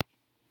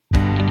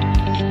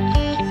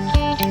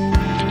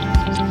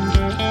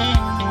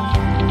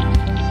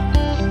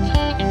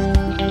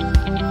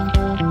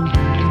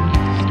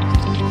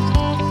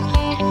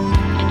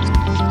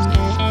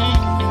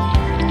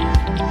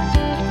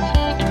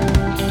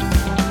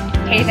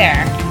Hey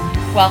there.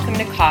 Welcome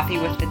to Coffee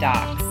with the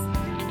Docs.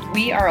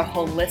 We are a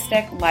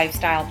holistic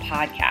lifestyle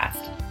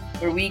podcast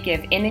where we give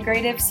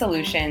integrative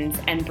solutions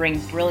and bring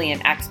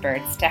brilliant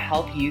experts to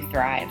help you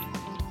thrive,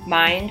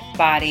 mind,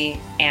 body,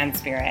 and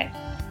spirit.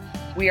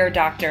 We are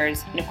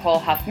doctors Nicole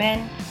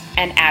Huffman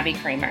and Abby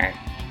Kramer,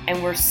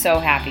 and we're so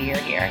happy you're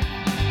here.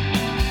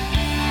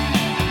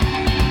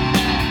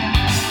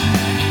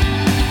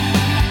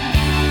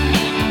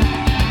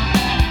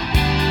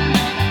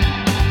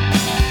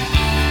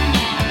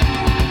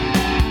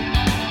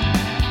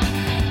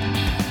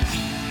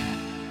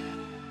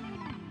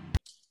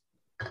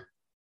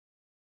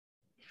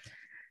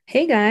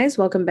 Hey guys,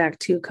 welcome back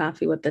to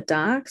Coffee with the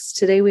Docs.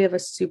 Today we have a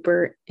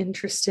super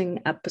interesting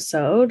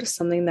episode,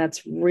 something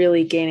that's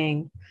really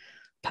gaining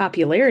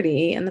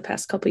popularity in the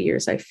past couple of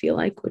years, I feel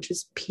like, which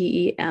is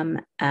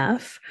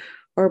PEMF,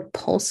 or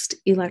pulsed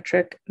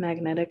electric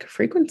magnetic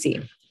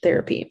frequency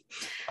therapy.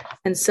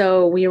 And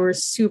so we were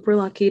super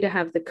lucky to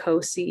have the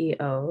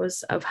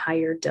co-CEOs of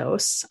Higher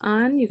Dose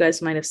on. You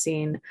guys might have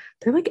seen,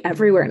 they're like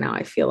everywhere now.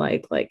 I feel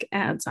like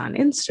ads on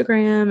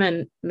Instagram,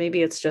 and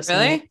maybe it's just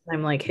me.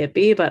 I'm like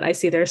hippie, but I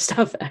see their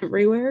stuff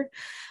everywhere.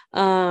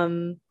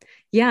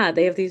 Yeah,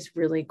 they have these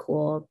really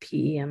cool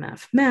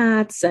PEMF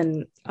mats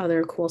and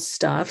other cool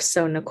stuff.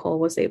 So Nicole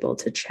was able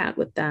to chat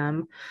with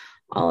them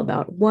all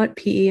about what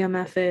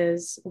PEMF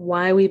is,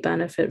 why we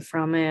benefit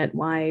from it,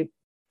 why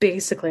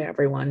basically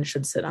everyone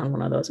should sit on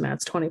one of those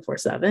mats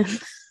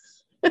 24/7.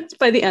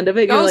 By the end of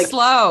it, go you're like,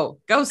 slow.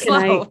 Can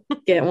I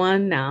get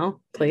one now,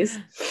 please?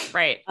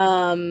 Right.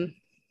 And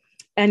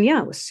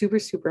yeah, it was super,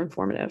 super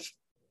informative.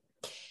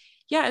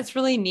 Yeah, it's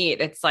really neat.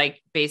 It's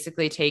like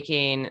basically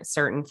taking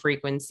certain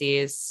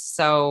frequencies.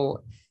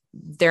 So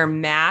they're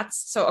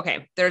mats. So,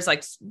 okay, there's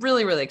like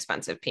really, really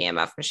expensive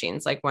PEMF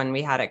machines, like when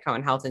we had at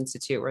Cohen Health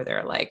Institute, where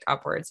they're like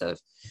upwards of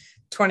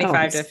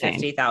 $25,000 to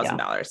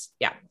 $50,000.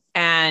 Yeah.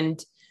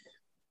 And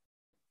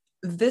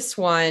this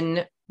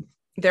one,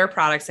 their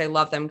products, I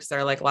love them because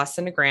they're like less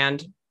than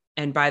 $1,000.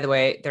 And by the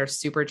way, they're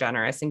super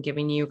generous in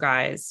giving you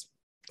guys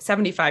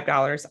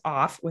 $75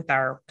 off with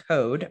our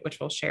code, which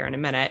we'll share in a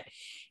minute.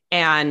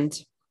 And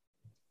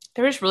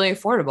they're just really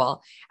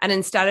affordable. And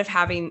instead of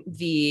having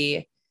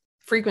the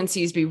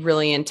frequencies be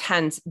really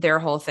intense, their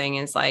whole thing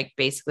is like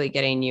basically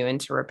getting you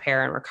into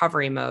repair and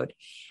recovery mode.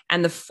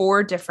 And the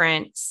 4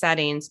 different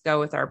settings go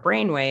with our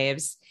brain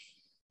waves,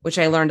 which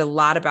I learned a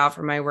lot about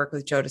from my work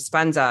with Joe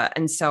Dispenza.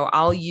 And so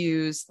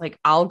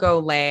I'll go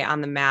lay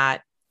on the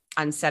mat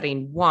on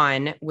setting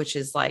 1, which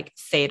is like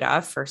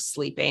theta for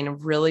sleeping,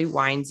 really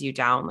winds you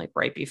down like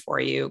right before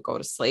you go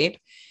to sleep.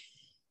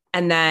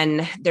 And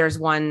then there's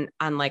one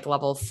on like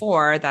level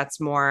 4 that's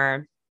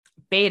more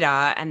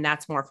beta, and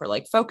that's more for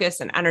like focus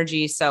and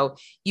energy. So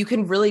you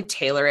can really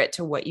tailor it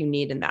to what you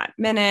need in that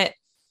minute.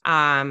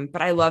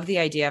 But I love the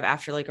idea of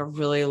after like a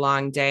really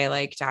long day,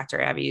 like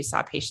Dr. Abby, you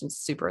saw patients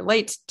super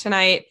late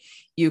tonight.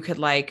 You could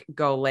like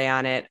go lay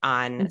on it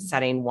on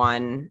setting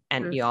 1,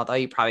 and although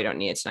you probably don't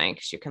need it tonight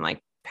because you can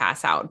like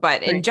pass out.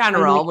 But in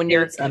general, when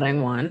you're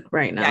setting 1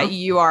 right now,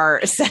 you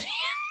are setting.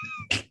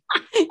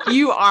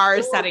 You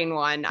are setting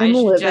 1. I'm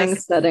living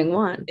setting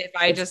 1. If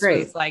I just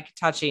was like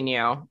touching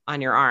you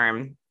on your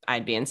arm,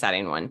 I'd be in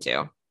setting 1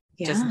 too.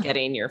 Yeah. Just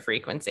getting your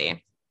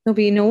frequency. No,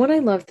 but you know what I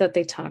love that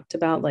they talked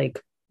about,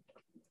 like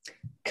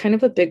kind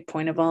of a big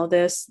point of all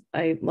this.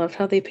 I love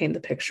how they paint the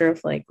picture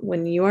of like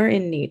when you are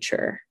in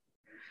nature,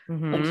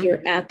 like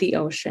you're at the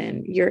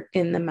ocean, you're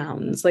in the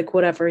mountains, like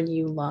whatever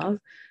you love,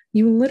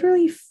 you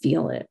literally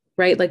feel it,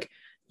 right? Like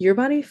your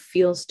body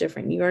feels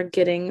different. You are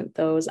getting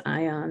those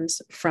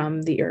ions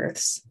from the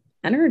earth's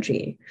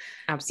energy.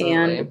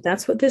 Absolutely. And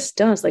that's what this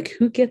does. Like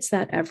who gets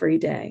that every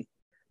day?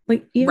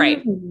 Like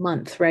even a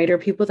month, right? Or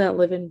people that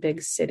live in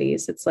big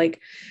cities. It's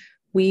like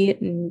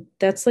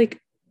that's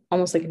like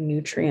almost like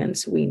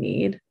nutrients we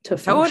need to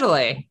function.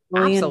 Totally.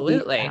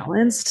 Absolutely.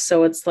 Balanced.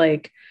 So it's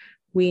like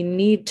we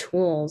need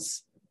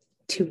tools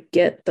to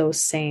get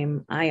those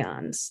same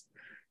ions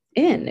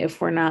in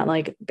if we're not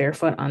like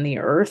barefoot on the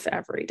earth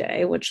every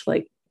day, which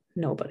like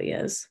nobody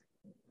is.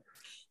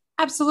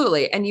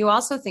 Absolutely. And you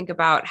also think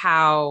about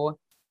how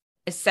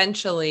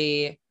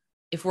essentially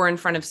if we're in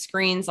front of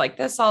screens like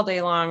this all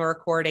day long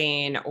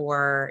recording,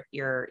 or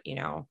you're,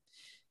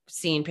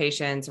 seeing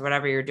patients or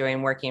whatever you're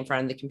doing, working in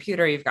front of the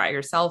computer, you've got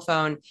your cell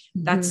phone,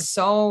 that's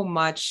so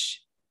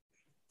much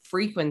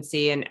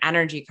frequency and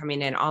energy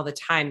coming in all the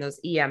time,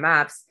 those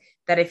EMFs,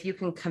 that if you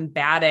can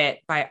combat it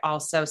by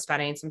also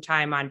spending some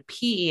time on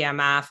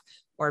PEMF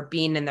or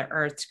being in the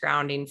earth's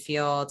grounding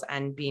field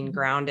and being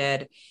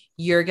grounded,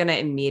 you're going to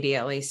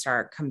immediately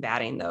start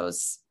combating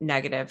those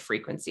negative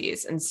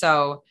frequencies. And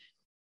so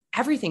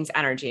everything's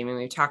energy. I mean,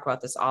 we talk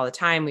about this all the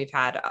time. We've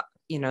had,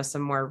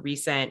 some more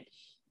recent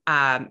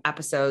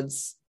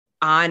episodes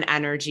on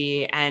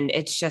energy, and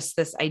it's just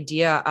this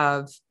idea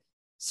of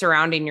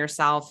surrounding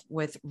yourself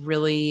with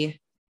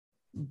really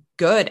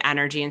good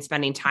energy and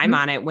spending time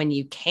on it when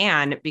you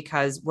can,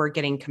 because we're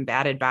getting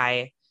combated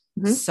by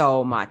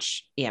so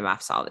much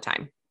EMFs all the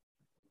time.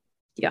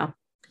 Yeah.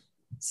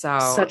 So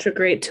such a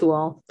great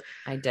tool.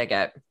 I dig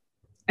it.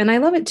 And I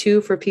love it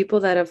too for people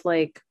that have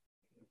like,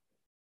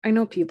 I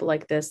know people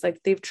like this,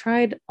 like they've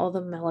tried all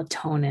the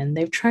melatonin,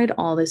 they've tried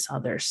all this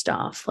other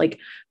stuff. Like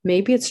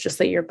maybe it's just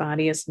that your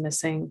body is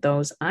missing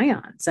those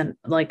ions. And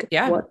like,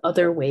 Yeah, what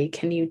other way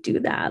can you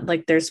do that?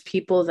 Like, there's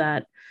people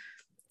that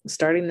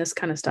starting this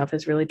kind of stuff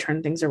has really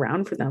turned things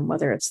around for them,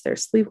 whether it's their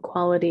sleep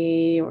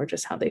quality or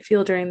just how they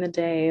feel during the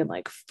day,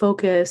 like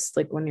focus,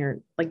 like when you're,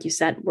 like you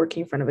said,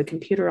 working in front of a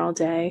computer all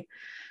day.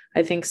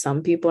 I think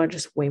some people are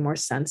just way more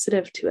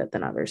sensitive to it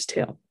than others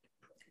too.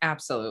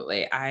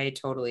 absolutely. I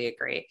totally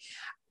agree.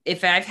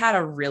 If I've had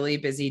a really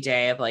busy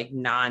day of like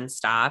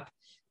nonstop,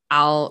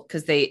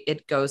 because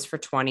it goes for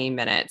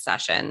 20-minute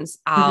sessions.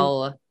 Mhm.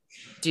 I'll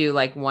do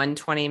like 1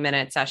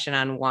 20-minute session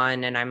on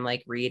one and I'm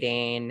like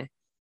reading,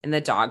 and the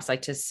dogs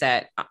like to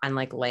sit and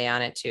like lay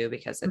on it too,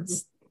 because Mhm.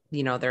 it's,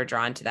 they're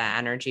drawn to that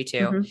energy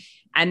too. Mhm.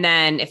 And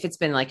then if it's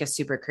been like a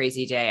super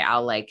crazy day,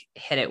 I'll like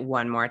hit it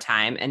one more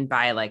time. And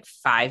by like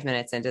 5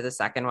 minutes into the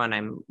second one,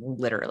 I'm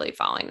literally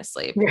falling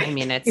asleep. I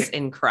mean, it's Right.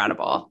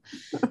 incredible.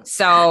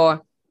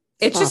 So It's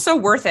it's just awesome.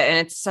 so worth it.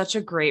 And it's such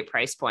a great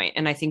price point.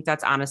 And I think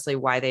that's honestly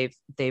why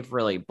they've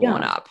really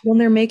blown Yeah. up. When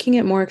they're making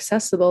it more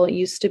accessible, it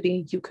used to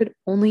be you could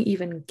only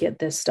even get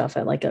this stuff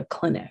at like a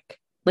clinic.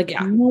 Like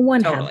Yeah, no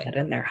one had totally. that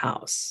in their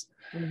house.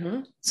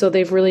 Mm-hmm. So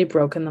they've really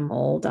broken the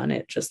mold on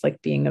it, just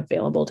like being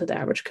available to the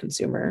average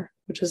consumer,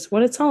 which is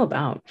what it's all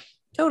about.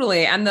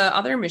 Totally. And the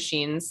other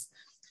machines,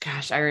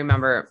 gosh, I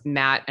remember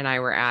Matt and I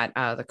were at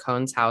the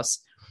Cohn's house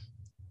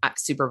at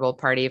Super Bowl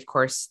party, of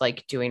course,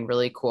 like doing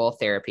really cool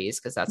therapies,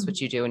 because that's what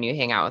you do when you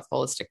hang out with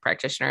holistic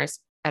practitioners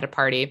at a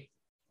party.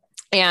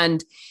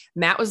 And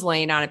Matt was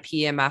laying on a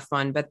PEMF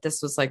one, but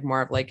this was like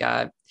more of like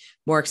a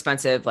more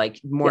expensive, like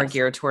more Yes.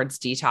 geared towards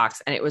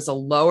detox. And it was a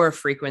lower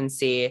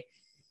frequency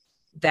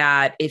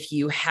that if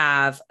you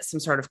have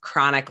some sort of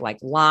chronic like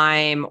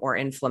Lyme or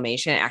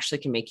inflammation, it actually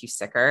can make you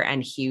sicker.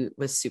 And he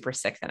was super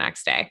sick the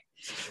next day.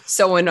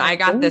 So when I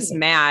got this Oh,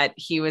 mat,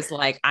 he was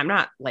like, I'm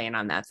not laying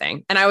on that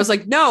thing. And I was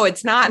like, no,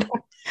 it's not.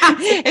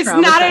 It's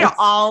not at traumatized.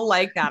 all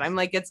like that. I'm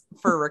like, it's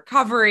for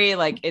recovery.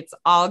 Like it's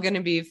all going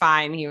to be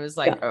fine. He was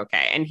like, Yeah.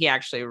 okay. And he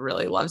actually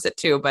really loves it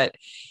too. But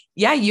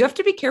yeah, you have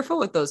to be careful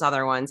with those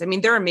other ones. I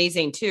mean, they're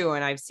amazing too.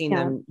 And I've seen Yeah.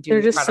 them do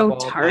They're just so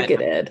incredible, but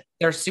targeted.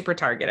 they're super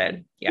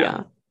targeted. Yeah.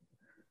 Yeah.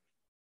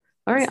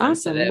 All right, awesome.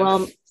 Sensitive,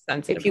 Well, if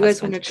sensitive you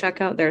guys want customers. to check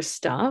out their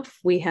stuff,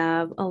 we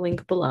have a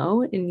link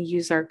below and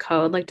use our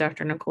code, like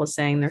Dr. Nicole was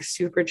saying, they're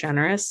super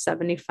generous,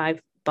 $75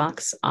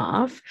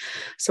 off.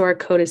 So our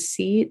code is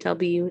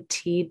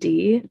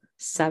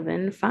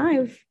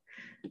CWTD75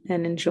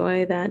 and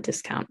enjoy that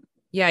discount.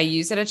 Yeah,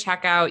 use it at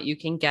checkout. You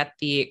can get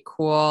the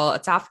cool,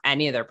 it's off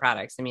any of their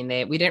products. I mean,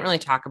 we didn't really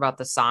talk about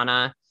the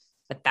sauna,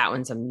 but that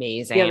one's Yeah, they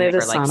amazing have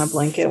the for like sauna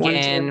blanket one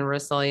skin too.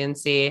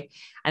 resiliency.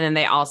 And then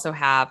they also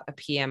have a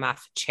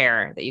PMF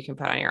chair that you can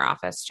put on your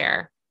office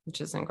chair,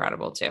 which is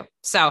incredible too.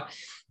 So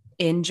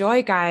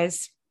enjoy,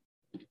 guys.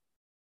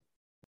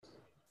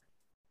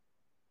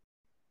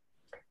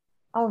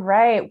 All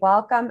right.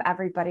 Welcome,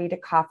 everybody, to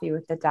Coffee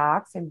with the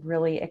Docs. I'm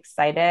really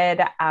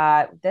excited.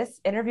 This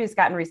interview has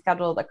gotten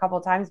rescheduled a couple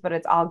of times, but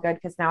it's all good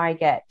because now I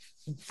get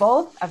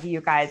both of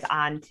you guys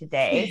on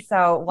today.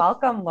 So,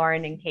 welcome,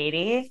 Lauren and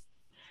Katie.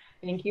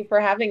 Thank you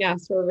for having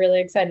us. We're really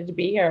excited to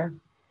be here.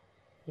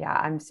 Yeah,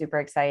 I'm super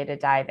excited to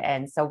dive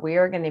in. So, we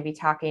are going to be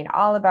talking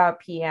all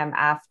about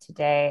PMF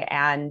today.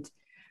 And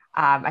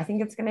I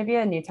think it's going to be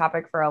a new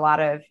topic for a lot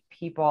of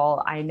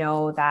people. I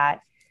know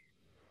that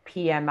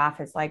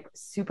PMF is like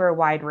super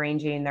wide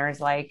ranging. There's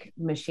like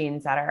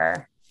machines that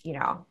are,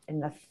 in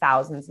the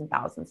thousands and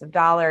thousands of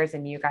dollars.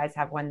 And you guys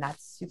have one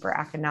that's super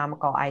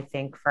economical, I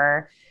think,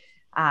 for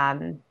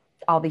um,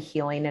 all the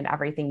healing and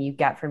everything you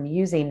get from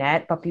using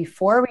it. But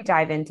before we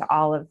dive into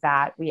all of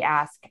that, we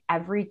ask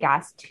every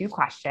guest 2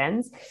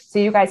 questions so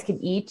you guys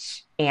can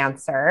each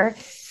answer.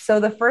 So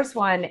the first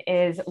one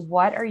is,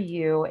 what are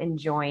you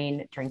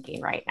enjoying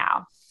drinking right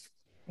now?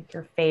 Like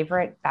your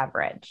favorite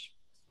beverage?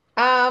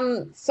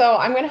 So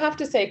I'm gonna have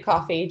to say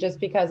coffee just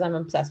because I'm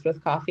obsessed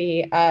with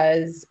coffee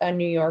as a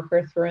New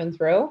Yorker through and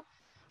through.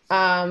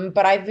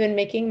 But I've been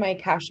making my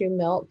cashew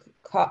milk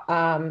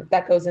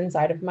that goes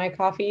inside of my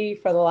coffee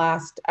for the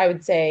last, I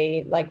would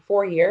say, like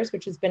 4 years,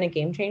 which has been a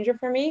game changer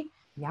for me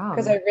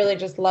because I Yum. really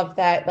just love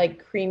that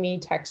like creamy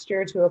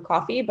texture to a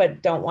coffee,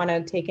 but don't want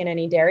to take in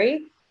any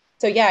dairy.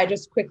 So yeah, I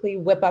just quickly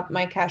whip up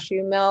my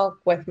cashew milk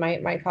with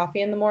my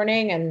coffee in the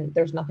morning, and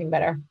there's nothing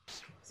better.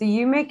 So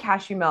you make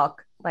cashew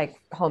milk like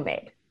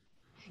homemade.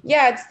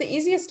 Yeah, it's the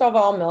easiest of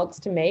all milks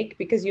to make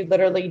because you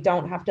literally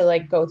don't have to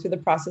like go through the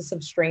process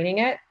of straining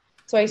it.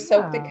 So I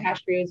soak the Yeah.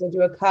 cashews. I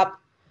do a cup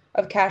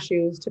of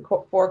cashews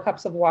to 4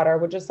 cups of water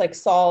with just like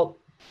salt.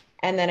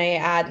 And then I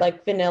add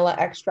like vanilla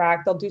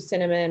extract. I'll do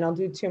cinnamon, I'll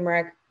do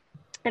turmeric.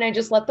 And I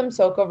just let them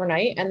soak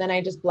overnight. And then I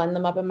just blend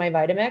them up in my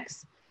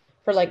Vitamix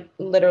for like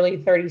literally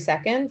 30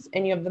 seconds.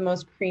 And you have the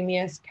most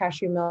creamiest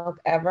cashew milk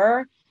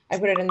ever. I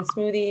put it in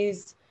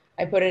smoothies.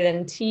 I put it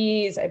in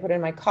teas. I put it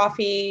in my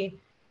coffee.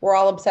 We're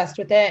all obsessed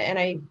with it. And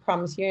I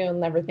promise you, you'll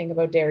never think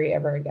about dairy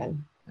ever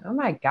again. Oh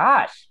my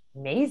gosh.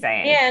 Amazing.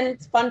 And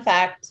fun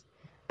fact,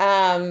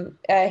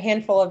 A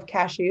handful of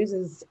cashews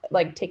is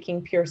like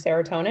taking pure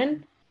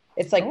serotonin.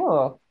 It's like,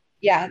 Oh,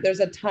 yeah, there's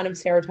a ton of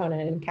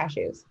serotonin in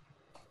cashews.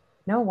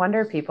 no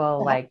wonder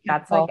people like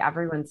that's like Well,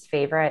 everyone's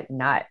favorite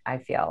nut. I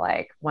feel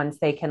like once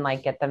they can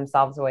like get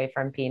themselves away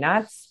from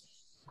peanuts,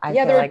 I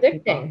yeah, feel they're like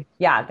people, addicting.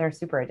 yeah, they're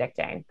super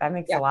addicting. That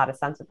makes a Yeah. lot of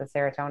sense with the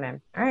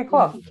serotonin. All right,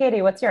 cool. Mhm.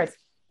 Katie, what's yours?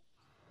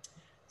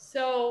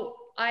 So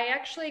I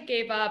actually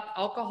gave up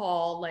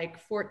alcohol like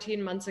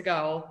 14 months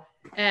ago.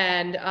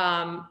 And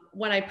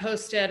when I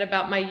posted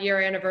about my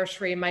year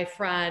anniversary, my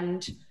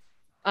friend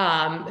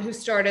who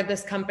started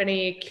this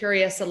company,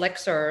 Curious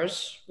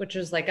Elixirs, which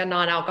is like a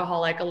non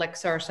alcoholic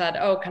elixir, said,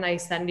 "Oh, can I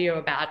send you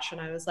a batch?" And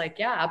I was like,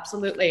 "Yeah,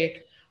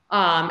 absolutely."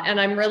 And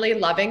I'm really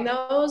loving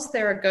those.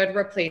 They're a good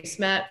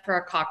replacement for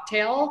a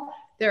cocktail.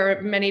 There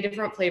are many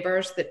different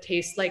flavors that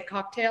taste like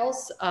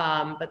cocktails,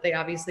 but they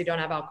obviously don't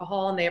have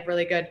alcohol, and they have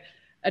really good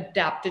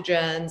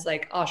adaptogens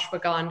like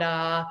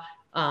ashwagandha.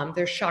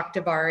 There's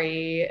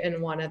shaktavari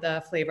in one of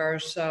the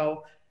flavors.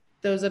 So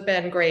those have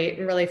been great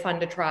and really fun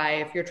to try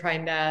if you're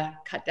trying to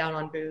cut down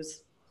on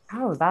booze.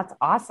 Oh, that's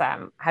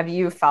awesome. Have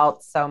you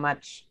felt so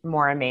much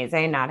more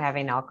amazing not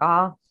having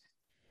alcohol?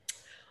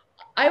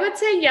 I would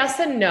say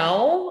yes and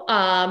no.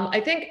 I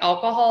think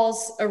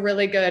alcohol's a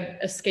really good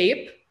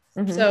escape.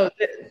 Hmm. So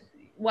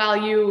while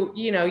you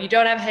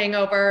don't have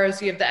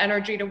hangovers, you have the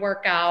energy to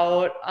work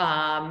out,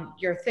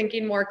 you're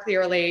thinking more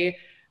clearly,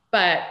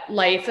 but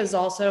life is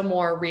also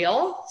more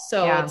real.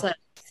 So Yeah. it's like,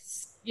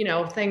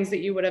 things that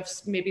you would have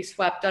maybe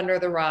swept under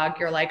the rug.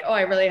 You're like, oh,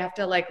 I really have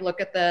to like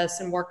look at this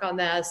and work on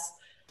this.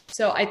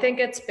 So I think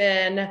it's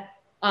been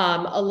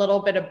a little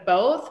bit of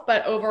both,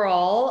 but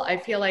overall, I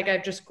feel like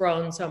I've just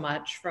grown so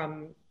much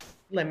from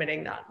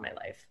limiting that in my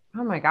life.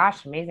 Oh my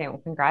gosh, amazing.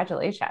 Well,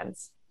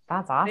 congratulations.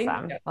 That's Thank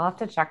awesome. you. We'll have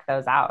to check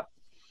those out.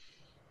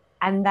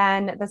 And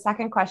then the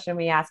second question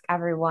we ask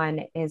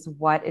everyone is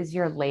what is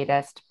your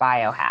latest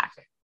biohack?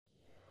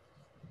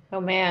 Oh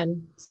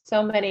man,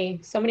 so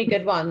many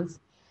good ones.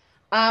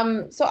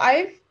 So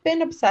I've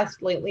been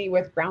obsessed lately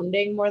with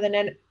grounding more than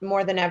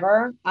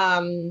ever.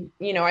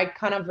 I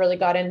kind of really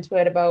got into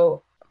it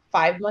about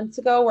 5 months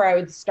ago, where I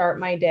would start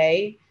my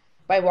day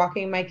by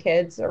walking my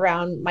kids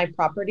around my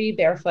property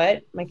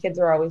barefoot. My kids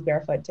are always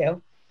barefoot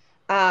too.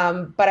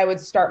 But I would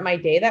start my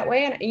day that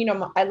way.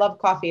 And, I love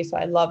coffee, so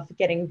I love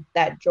getting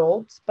that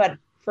jolt. But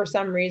for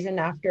some reason,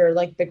 after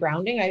like the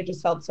grounding, I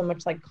just felt so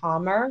much like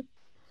calmer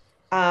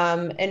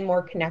and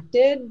more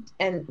connected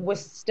and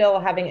was still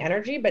having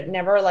energy, but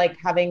never like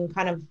having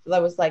kind of,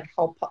 that was like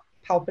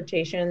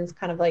palpitations,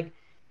 kind of like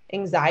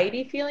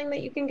anxiety feeling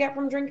that you can get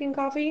from drinking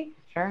coffee.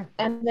 Sure.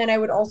 And then I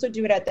would also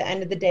do it at the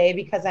end of the day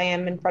because I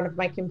am in front of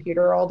my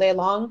computer all day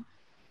long.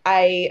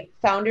 I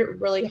found it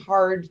really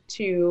hard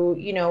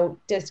to,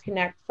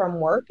 disconnect from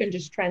work and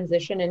just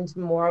transition into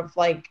more of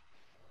like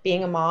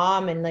being a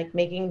mom and like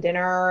making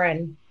dinner,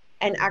 and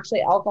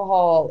actually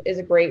alcohol is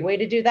a great way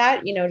to do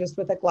that, just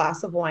with a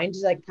glass of wine to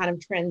like kind of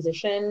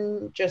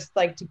transition, just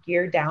like to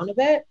gear down a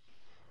bit.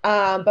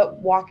 But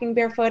walking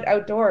barefoot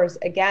outdoors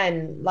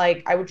again,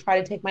 like I would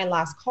try to take my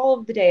last call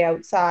of the day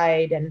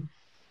outside, and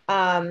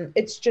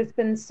it's just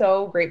been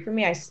so great for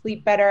me. I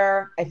sleep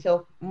better. I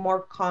feel more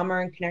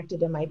calmer and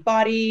connected in my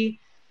body.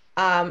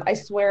 I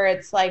swear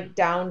it's like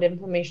downed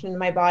inflammation in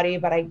my body,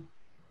 but I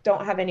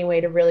don't have any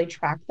way to really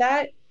track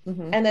that.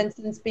 Hmm. And then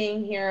since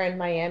being here in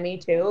Miami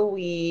too,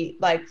 we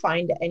like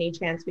find any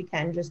chance we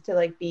can just to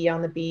like be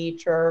on the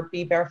beach or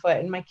be barefoot.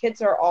 And my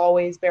kids are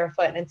always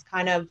barefoot. And it's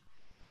kind of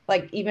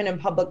like even in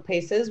public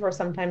places where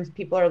sometimes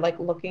people are like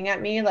looking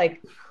at me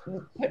like,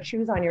 put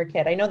shoes on your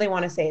kid. I know they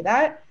want to say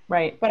that,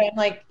 Right. but I'm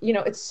like,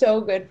 it's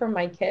so good for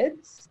my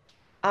kids.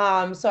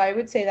 So I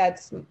would say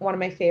that's one of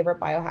my favorite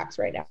biohacks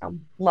right now.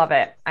 Love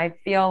it. I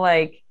feel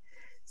like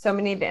so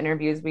many of the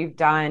interviews we've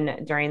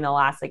done during the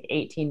last like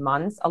 18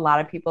 months, a lot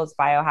of people's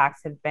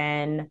biohacks have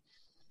been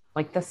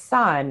like the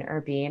sun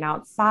or being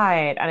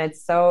outside. And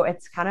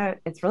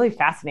it's really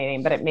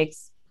fascinating, but it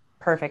makes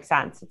perfect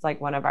sense. It's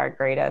like one of our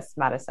greatest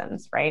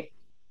medicines, right?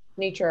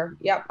 Nature.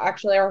 Yep.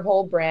 Actually, our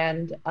whole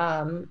brand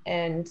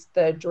and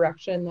the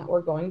direction that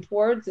we're going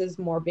towards is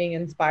more being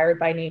inspired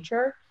by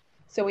nature.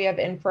 So we have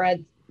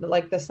infrared,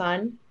 like the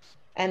sun,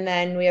 and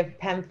then we have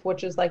PEMF,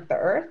 which is like the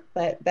earth,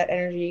 that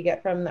energy you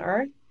get from the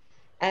earth.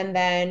 And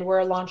then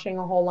we're launching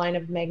a whole line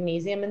of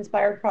magnesium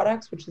inspired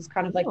products, which is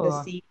kind of like the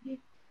Ooh. sea.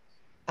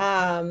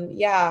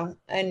 Yeah,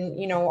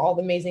 and all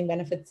the amazing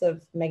benefits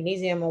of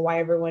magnesium and why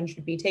everyone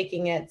should be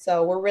taking it.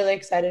 So we're really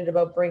excited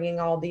about bringing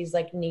all these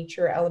like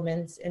nature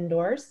elements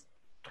indoors.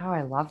 Oh,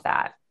 I love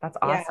that. That's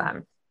Yeah.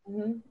 awesome.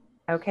 Mhm.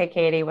 Okay,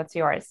 Katie, what's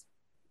yours?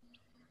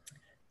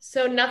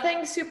 So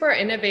nothing super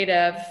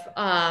innovative,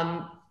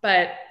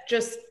 but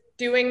just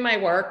doing my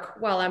work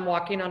while I'm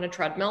walking on a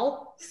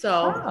treadmill.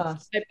 So Oh,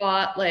 I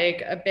bought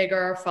like a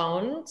bigger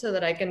phone so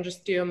that I can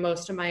just do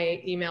most of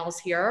my emails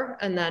here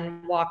and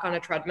then walk on a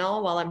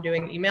treadmill while I'm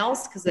doing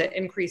emails because it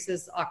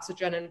increases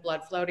oxygen and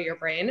blood flow to your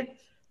brain.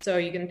 So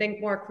you can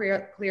think more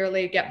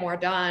clearly, get more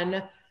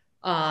done,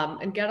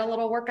 and get a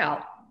little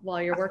workout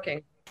while you're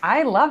working.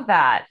 I love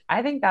that.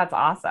 I think that's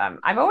awesome.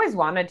 I've always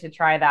wanted to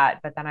try that,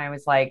 but then I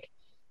was like,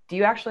 do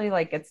you actually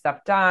like get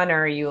stuff done,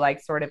 or are you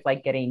like sort of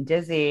like getting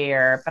dizzy,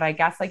 or but I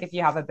guess like if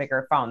you have a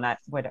bigger phone that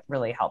would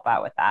really help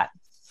out with that.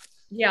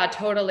 Yeah,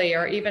 totally.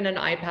 Or even an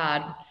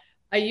iPad.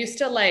 I used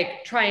to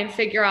like try and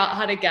figure out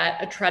how to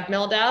get a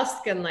treadmill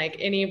desk in like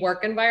any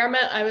work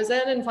environment I was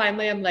in. And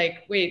finally, I'm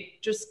like,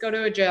 wait, just go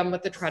to a gym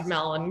with the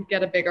treadmill and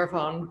get a bigger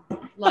phone. A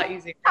lot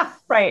easier.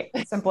 Right.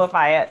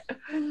 Simplify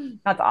it.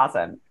 That's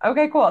awesome.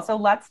 Okay, cool. So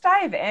let's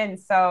dive in.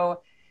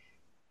 So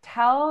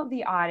tell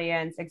the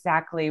audience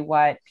exactly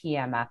what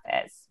PMF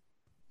is.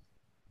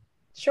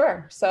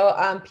 Sure. So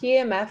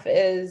PEMF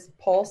is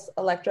pulse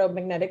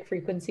electromagnetic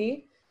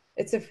frequency.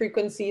 It's a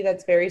frequency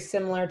that's very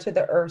similar to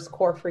the Earth's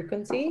core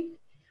frequency.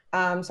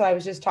 So I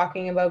was just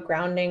talking about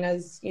grounding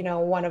as,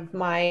 one of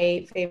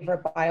my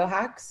favorite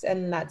biohacks,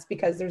 and that's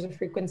because there's a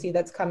frequency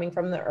that's coming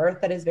from the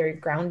Earth that is very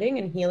grounding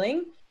and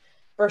healing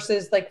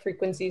versus like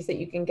frequencies that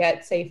you can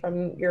get, say,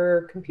 from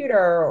your computer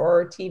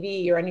or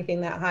TV or anything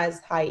that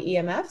has high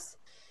EMFs.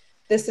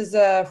 This is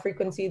a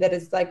frequency that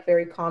is like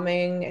very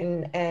calming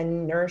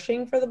and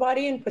nourishing for the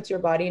body and puts your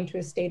body into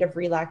a state of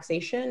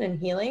relaxation and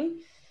healing.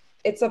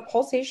 It's a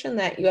pulsation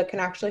that you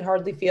can actually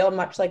hardly feel,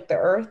 much like the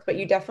earth, but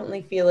you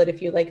definitely feel it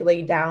if you like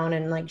lay down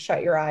and like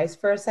shut your eyes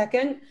for a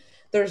second.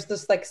 There's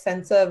this like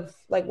sense of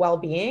like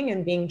well-being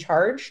and being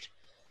charged.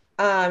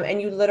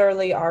 And you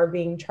literally are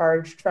being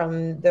charged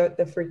from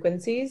the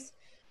frequencies.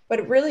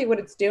 But really what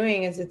it's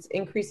doing is it's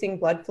increasing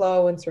blood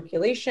flow and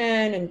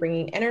circulation and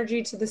bringing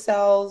energy to the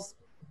cells.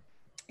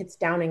 It's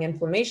downing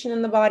inflammation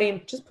in the body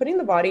and just putting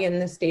the body in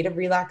this state of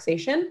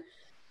relaxation.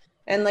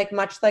 And like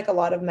much like a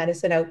lot of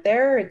medicine out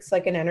there, it's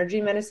like an energy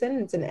medicine.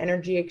 It's an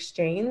energy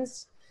exchange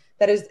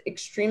that is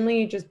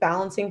extremely just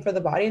balancing for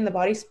the body. And the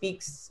body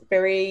speaks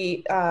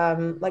very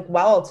like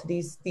well to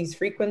these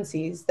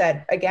frequencies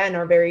that again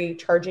are very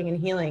charging and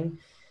healing.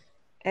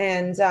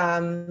 And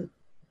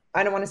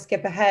I don't want to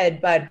skip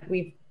ahead, but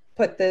we've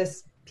put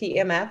this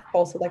PEMF,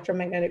 pulse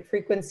electromagnetic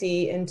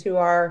frequency, into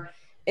our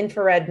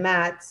infrared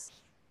mats.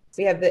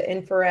 We have the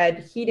infrared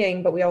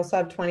heating, but we also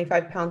have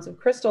 25 pounds of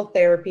crystal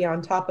therapy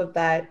on top of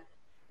that.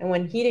 And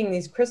when heating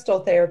these crystal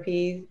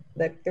therapy,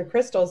 the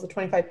crystals, the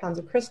 25 pounds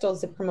of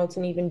crystals, it promotes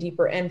an even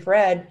deeper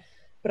infrared,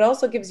 but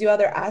also gives you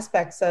other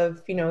aspects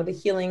of, the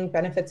healing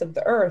benefits of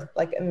the earth,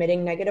 like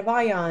emitting negative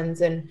ions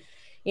and,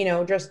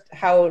 just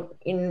how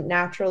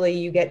naturally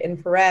you get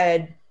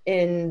infrared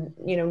in,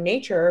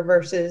 nature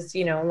versus,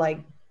 like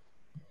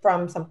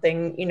from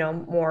something,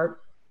 more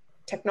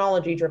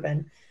technology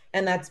driven.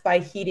 And that's by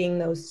heating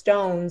those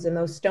stones, and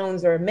those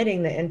stones are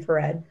emitting the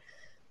infrared.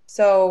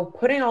 So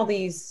putting all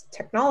these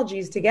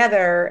technologies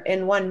together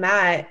in one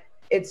mat,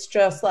 it's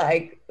just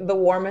like the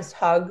warmest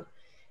hug.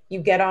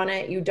 You get on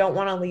it, you don't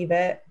want to leave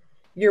it.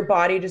 Your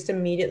body just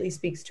immediately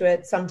speaks to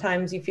it.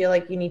 Sometimes you feel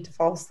like you need to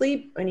fall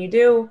asleep, and you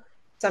do.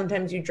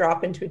 Sometimes you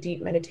drop into a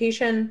deep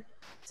meditation.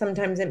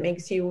 Sometimes it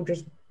makes you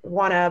just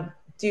want to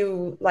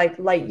do like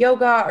light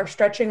yoga or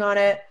stretching on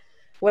it.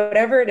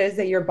 Whatever it is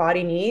that your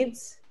body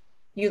needs,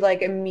 you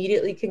like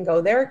immediately can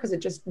go there because it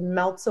just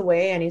melts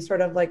away any sort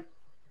of like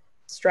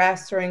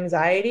stress or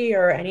anxiety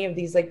or any of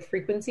these like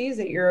frequencies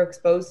that you're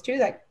exposed to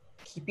that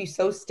keep you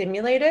so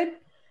stimulated.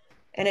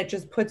 And it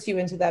just puts you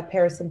into that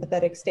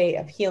parasympathetic state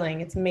of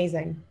healing. It's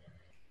amazing.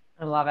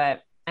 I love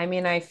it. I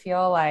mean, I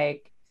feel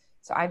like,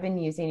 so I've been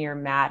using your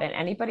mat, and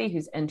anybody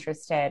who's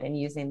interested in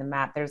using the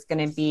mat, there's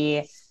going to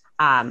be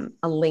a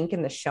link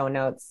in the show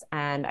notes.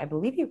 And I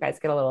believe you guys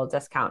get a little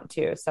discount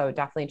too. So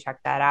definitely check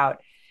that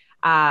out.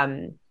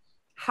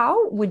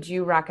 How would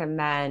you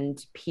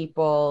recommend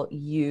people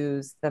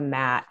use the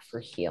mat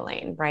for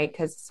healing, right?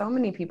 Because so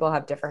many people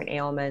have different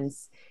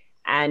ailments.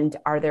 And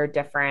are there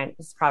different,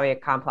 this is probably a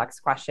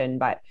complex question,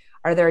 but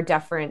are there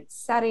different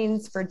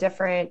settings for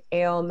different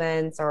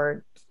ailments?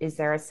 Or is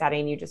there a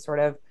setting you just sort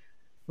of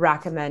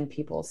recommend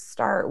people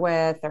start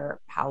with? Or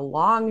how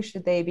long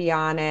should they be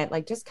on it?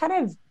 Like just kind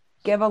of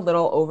give a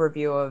little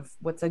overview of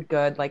what's a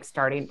good like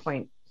starting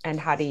point and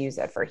how to use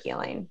it for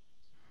healing.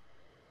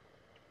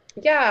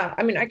 Yeah,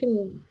 I mean, I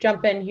can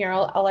jump in here.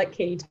 I'll let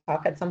Katie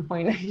talk at some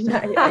point.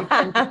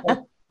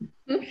 I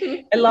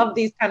love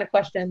these kind of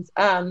questions.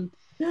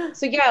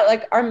 So yeah,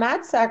 like our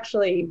mat's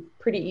actually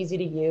pretty easy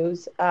to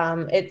use.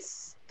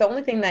 It's the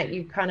only thing that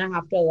you kind of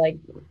have to like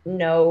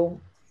know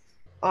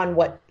on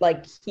what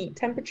like heat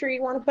temperature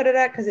you want to put it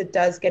at, because it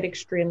does get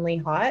extremely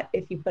hot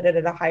if you put it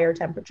at a higher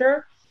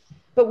temperature.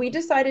 But we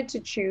decided to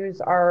choose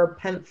our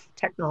PEMF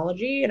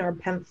technology and our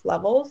PEMF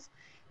levels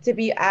to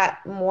be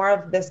at more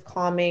of this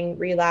calming,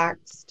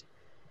 relaxed,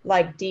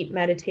 like deep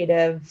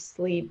meditative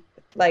sleep,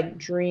 like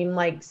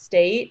dream-like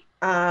state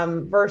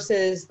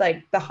versus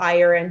like the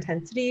higher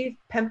intensity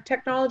PEMF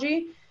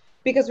technology,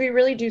 because we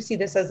really do see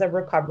this as a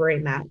recovery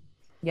mat.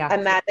 Yeah. A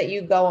mat that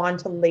you go on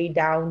to lay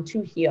down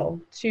to heal,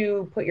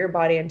 to put your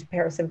body into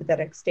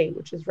parasympathetic state,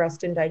 which is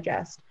rest and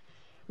digest.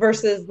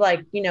 Versus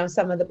like,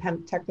 some of the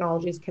PEMF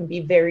technologies can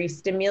be very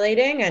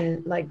stimulating.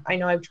 And like, I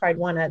know I've tried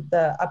one at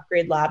the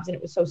Upgrade Labs and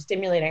it was so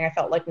stimulating. I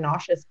felt like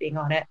nauseous being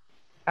on it.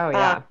 Oh,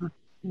 yeah.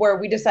 where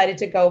we decided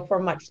to go for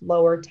much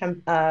lower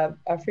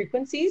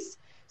frequencies.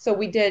 So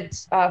we did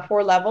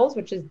 4 levels,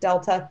 which is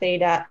delta,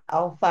 theta,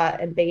 alpha,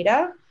 and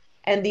beta.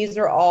 And these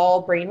are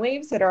all brain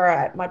waves that are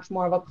at much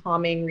more of a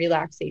calming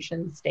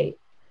relaxation state.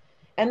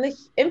 And the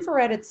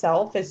infrared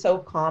itself is so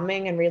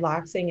calming and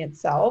relaxing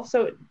itself.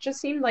 So it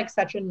just seemed like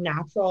such a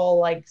natural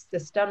like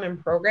system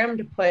and program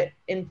to put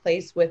in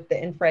place with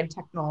the infrared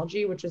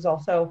technology, which is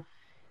also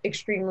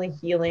extremely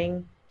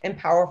healing and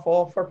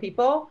powerful for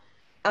people.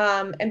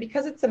 And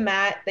because it's a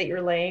mat that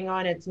you're laying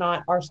on, it's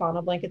not our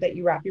sauna blanket that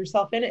you wrap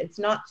yourself in. It's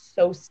not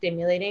so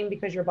stimulating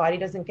because your body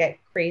doesn't get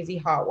crazy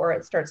hot where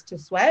it starts to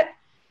sweat.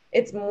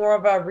 It's more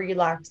of a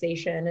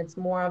relaxation. It's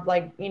more of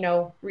like,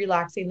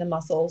 relaxing the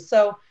muscles.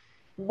 So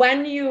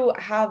when you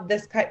have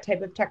this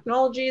type of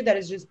technology that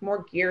is just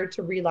more geared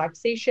to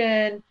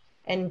relaxation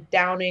and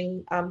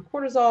downing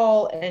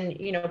cortisol and,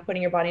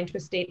 putting your body into a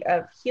state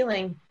of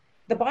healing,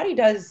 the body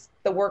does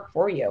the work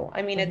for you.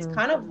 I mean, it's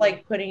kind of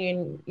like putting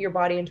in your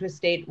body into a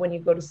state when you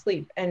go to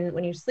sleep. And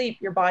when you sleep,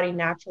 your body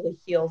naturally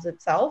heals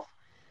itself.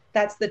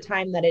 That's the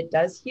time that it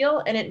does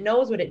heal, and it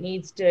knows what it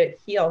needs to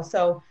heal.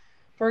 So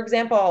for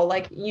example,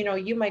 like,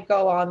 you might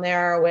go on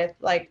there with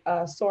like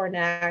a sore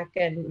neck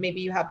and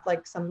maybe you have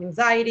like some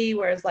anxiety,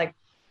 whereas like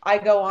I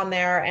go on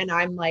there and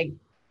I'm like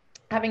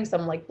having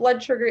some like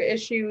blood sugar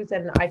issues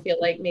and I feel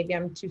like maybe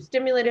I'm too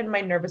stimulated, my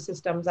nervous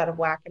system's out of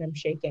whack and I'm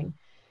shaking.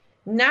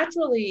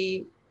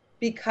 Naturally,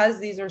 because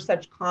these are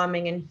such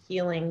calming and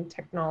healing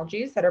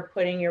technologies that are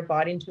putting your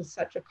body into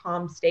such a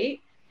calm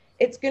state,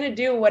 it's going to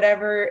do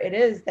whatever it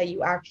is that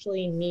you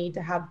actually need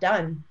to have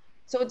done.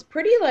 So it's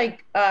pretty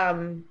like,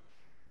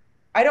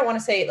 I don't want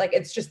to say like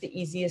it's just the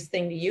easiest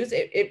thing to use.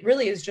 It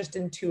really is just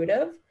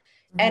intuitive.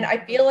 Mm-hmm. And I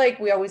feel like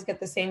we always get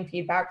the same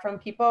feedback from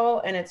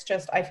people. And it's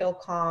just, I feel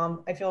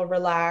calm. I feel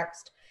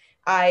relaxed.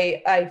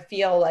 I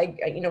feel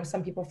like,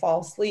 some people fall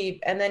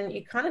asleep, and then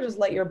you kind of just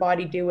let your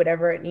body do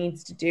whatever it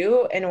needs to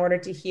do in order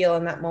to heal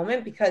in that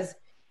moment, because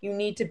you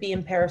need to be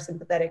in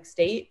parasympathetic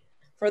state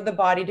for the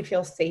body to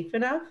feel safe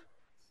enough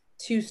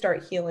to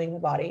start healing the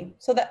body.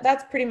 So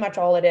that's pretty much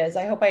all it is.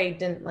 I hope I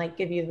didn't like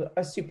give you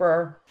a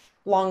super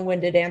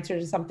long-winded answer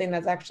to something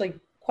that's actually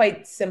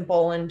quite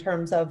simple in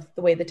terms of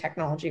the way the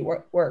technology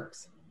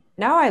works.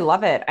 No, I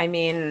love it. I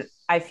mean,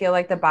 I feel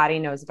like the body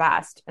knows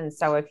best. And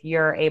so if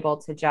you're able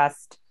to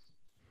just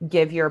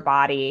give your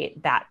body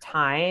that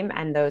time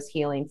and those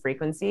healing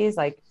frequencies,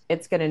 like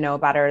it's going to know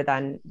better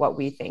than what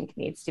we think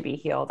needs to be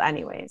healed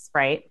anyways,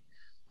 right?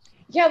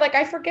 Yeah, like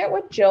I forget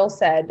what Jill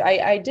said.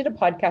 I did a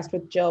podcast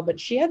with Jill, but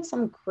she had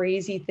some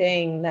crazy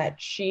thing that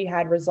she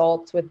had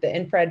results with the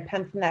infrared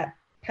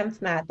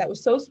PEMF mat that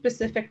was so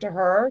specific to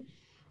her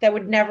that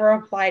would never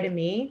apply to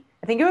me.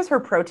 I think it was her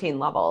protein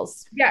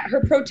levels. Yeah,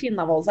 her protein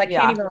levels. I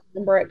can't even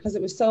remember it because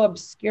it was so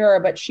obscure,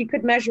 but she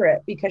could measure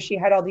it because she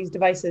had all these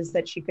devices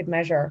that she could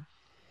measure.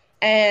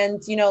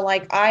 And,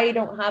 like I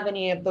don't have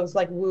any of those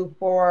like Whoop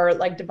or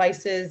like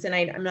devices, and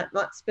I'm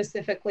not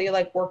specifically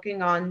like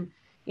working on,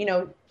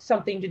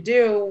 something to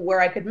do where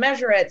I could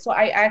measure it. So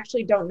I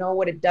actually don't know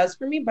what it does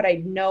for me, but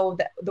I know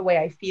that the way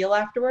I feel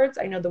afterwards,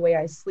 I know the way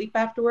I sleep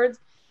afterwards,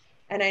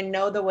 and I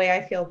know the way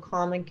I feel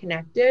calm and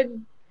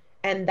connected.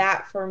 And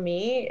that for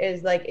me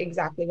is like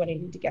exactly what I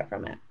need to get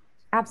from it.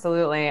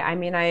 Absolutely. I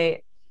mean,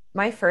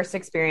 my first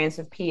experience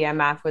with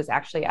PEMF was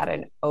actually at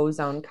an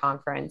ozone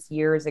conference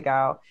years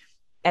ago.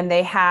 And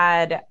they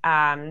had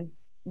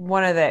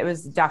it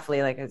was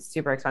definitely like a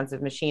super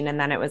expensive machine. And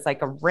then it was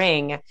like a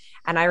ring.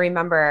 And I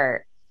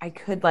remember I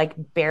could like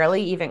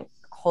barely even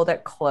hold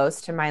it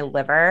close to my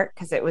liver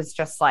because it was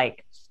just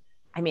like,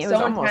 I mean, it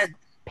was almost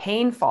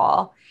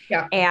painful.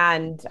 Yeah.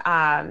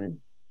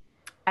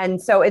 And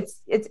so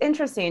it's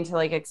interesting to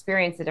like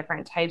experience the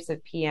different types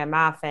of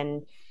PEMF.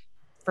 And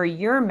for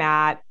your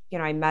mat,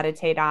 I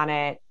meditate on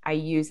it. I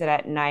use it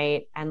at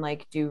night and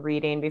like do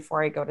reading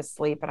before I go to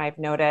sleep. And I've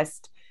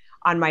noticed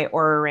on my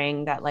Oura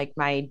ring that like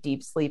my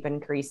deep sleep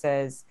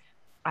increases.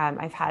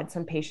 I've had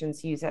some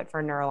patients use it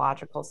for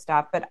neurological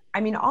stuff, but I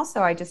mean,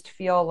 also I just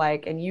feel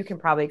like, and you can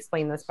probably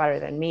explain this better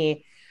than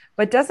me,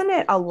 but doesn't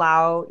it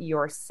allow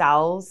your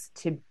cells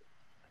to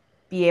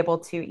be able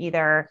to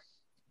either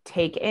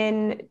take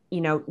in,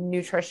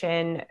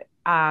 nutrition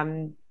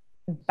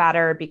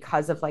better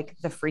because of like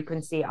the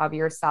frequency of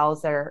your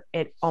cells, or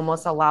it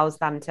almost allows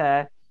them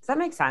to. Does that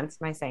make sense?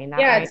 Am I saying that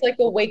Yeah, right? it's like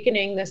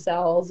awakening the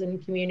cells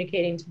and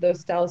communicating to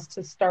those cells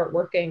to start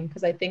working.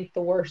 Because I think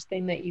the worst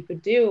thing that you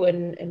could do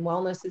in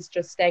wellness is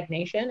just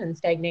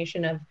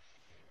stagnation of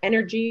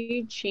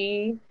energy,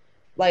 chi,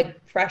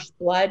 like fresh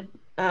blood.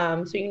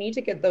 So you need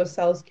to get those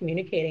cells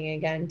communicating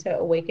again to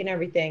awaken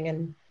everything.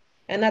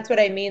 And that's what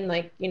I mean.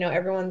 Like,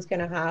 everyone's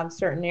going to have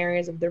certain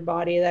areas of their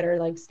body that are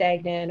like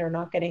stagnant or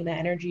not getting the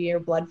energy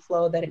or blood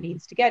flow that it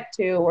needs to get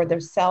to, or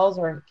their cells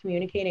aren't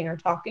communicating or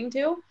talking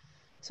to.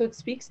 So it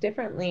speaks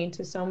differently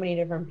to so many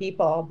different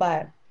people,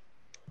 but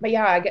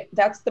yeah,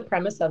 that's the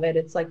premise of it.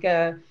 It's like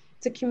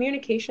it's a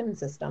communication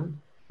system,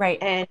 right?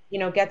 And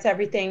gets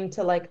everything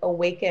to like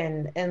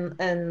awaken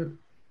and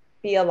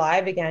be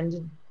alive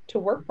again to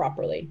work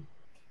properly.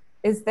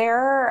 Is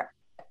there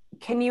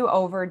can you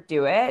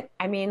overdo it?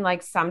 I mean,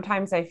 like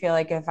sometimes I feel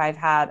like if I've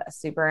had a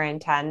super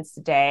intense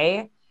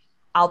day,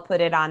 I'll put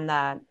it on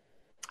the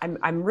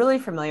I'm really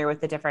familiar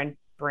with the different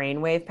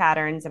brainwave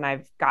patterns, and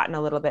I've gotten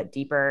a little bit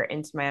deeper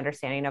into my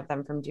understanding of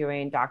them from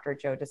doing Dr.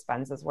 Joe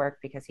Dispenza's work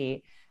because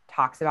he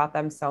talks about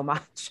them so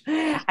much.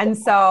 And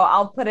so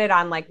I'll put it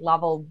on like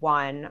level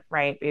 1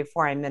 right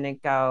before I'm going to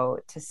go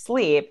to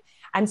sleep.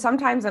 And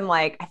sometimes I'm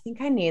like, I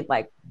think I need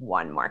like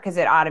one more because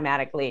it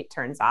automatically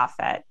turns off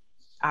at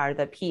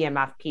the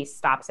PEMF piece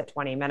stops at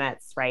 20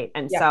 minutes, right?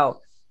 And Yeah.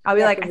 so I'll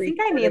be You have like, to I think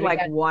I restart need it like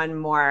again. one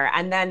more.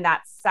 And then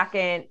that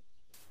second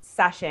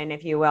session,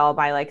 if you will,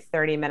 by like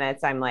 30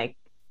 minutes, I'm like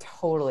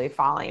totally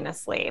falling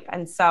asleep.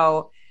 And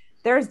so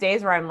there's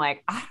days where I'm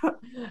like,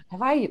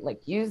 have I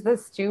like used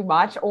this too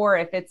much? Or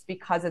if it's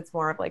because it's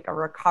more of like a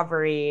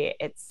recovery,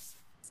 it's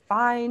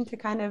fine to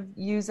kind of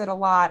use it a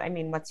lot. I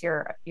mean, what's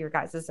your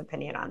guys'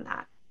 opinion on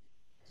that?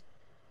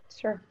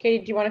 Sure.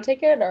 Katie, do you want to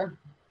take it or?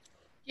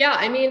 Yeah,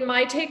 I mean,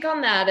 my take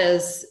on that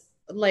is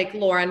like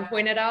Lauren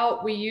pointed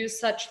out, we use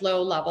such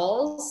low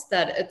levels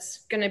that it's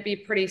going to be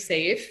pretty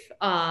safe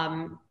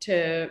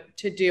to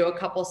do a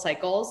couple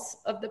cycles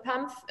of the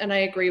PEMF. And I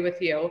agree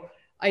with you.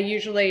 I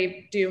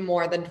usually do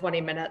more than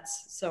 20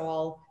 minutes, so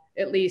I'll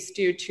at least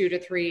do 2 to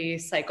 3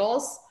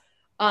 cycles.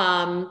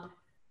 Um,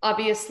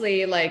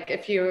 Obviously, like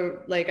if you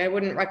like, I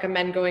wouldn't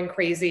recommend going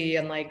crazy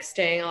and like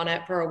staying on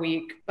it for a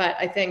week, but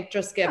I think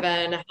just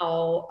given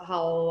how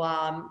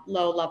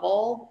low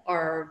level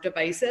our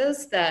device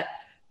is, that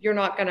you're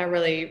not going to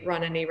really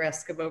run any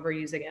risk of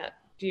overusing it.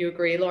 Do you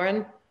agree,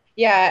 Lauren?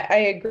 Yeah, I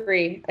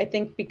agree. I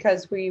think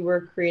because we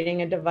were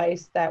creating a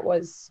device that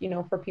was,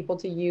 for people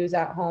to use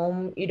at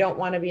home, you don't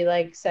want to be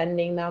like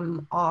sending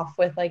them off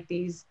with like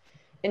these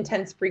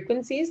intense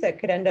frequencies that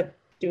could end up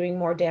doing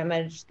more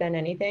damage than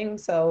anything.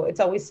 So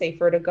it's always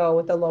safer to go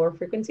with the lower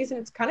frequencies.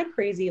 And it's kind of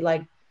crazy,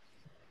 like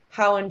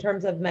how in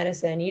terms of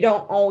medicine, you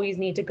don't always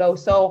need to go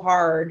so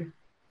hard,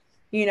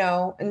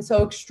 and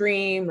so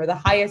extreme or the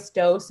highest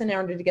dose in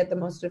order to get the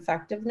most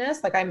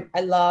effectiveness. Like I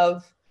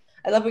love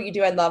what you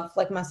do. I love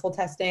like muscle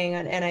testing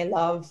and I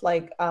love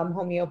like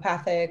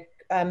homeopathic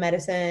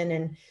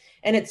medicine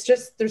and it's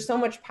just there's so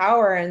much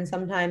power in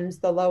sometimes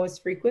the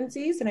lowest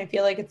frequencies. And I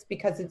feel like it's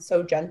because it's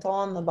so gentle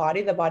on the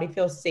body. The body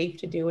feels safe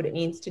to do what it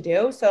needs to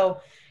do. So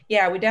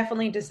yeah, we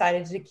definitely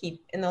decided to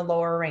keep in the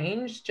lower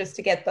range just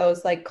to get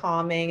those like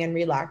calming and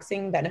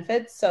relaxing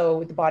benefits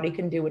so the body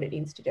can do what it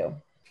needs to do.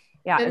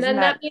 Yeah, And isn't then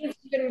that that means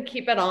you can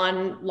keep it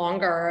on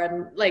longer.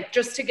 And like,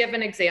 just to give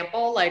an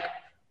example, like,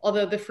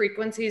 although the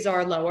frequencies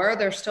are lower,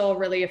 they're still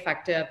really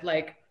effective.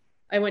 Like,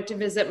 I went to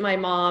visit my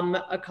mom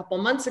a couple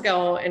months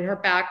ago and her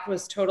back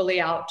was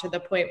totally out to the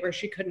point where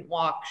she couldn't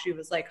walk. She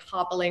was like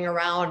hobbling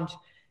around.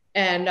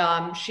 And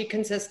she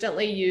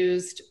consistently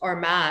used our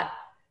mat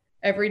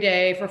every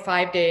day for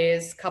 5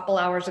 days, couple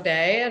hours a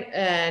day.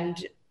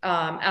 And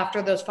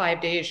after those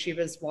 5 days, she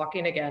was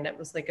walking again. It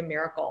was like a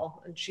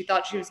miracle. And she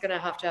thought she was going to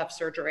have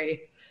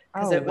surgery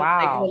because oh it was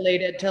like wow.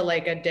 related to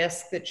like a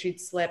disc that she'd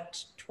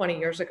slipped 20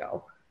 years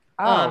ago.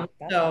 Oh,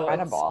 that's So it's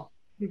incredible.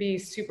 can be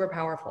super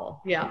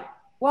powerful. Yeah.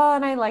 Well,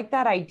 and I like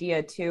that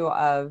idea too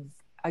of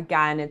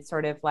again, it's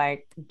sort of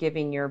like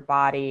giving your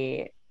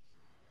body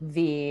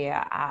the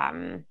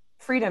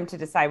freedom to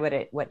decide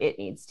what it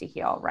needs to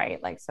heal,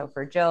 right? Like so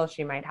for Jill,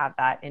 she might have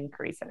that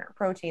increase in her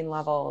protein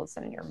levels,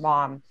 and your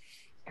mom,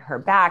 her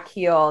back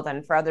healed,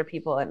 and for other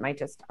people, it might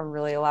just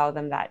really allow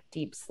them that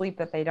deep sleep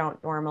that they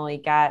don't normally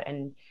get.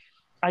 And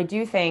I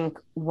do think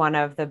one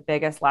of the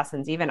biggest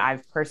lessons, even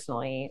I've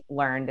personally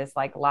learned, is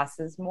like less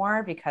is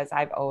more because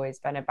I've always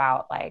been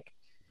about like,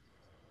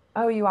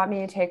 oh, you want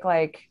me to take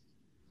like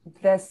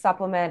this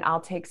supplement,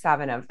 I'll take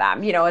 7 of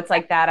them. It's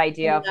like that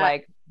idea of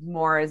like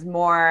more is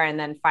more. And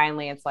then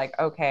finally it's like,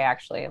 okay,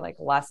 actually, like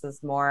less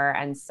is more.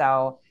 And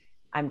so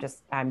I'm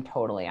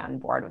totally on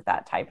board with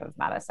that type of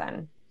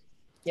medicine.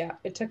 Yeah,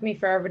 it took me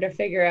forever to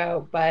figure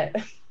out, but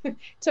it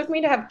took me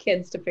to have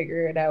kids to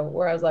figure it out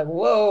where I was like,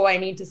 whoa, I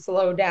need to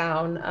slow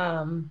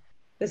down.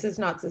 This is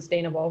not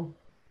sustainable.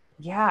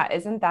 Yeah,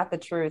 isn't that the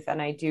truth?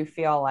 And I do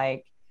feel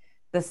like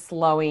the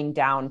slowing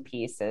down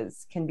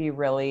pieces can be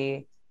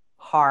really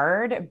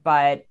hard,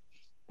 but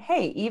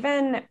hey,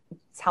 even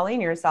telling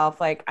yourself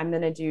like I'm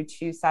going to do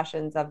 2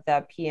 sessions of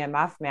the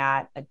PMF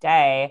mat a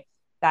day,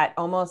 that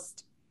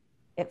almost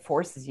it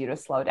forces you to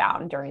slow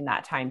down during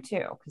that time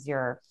too because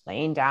you're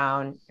laying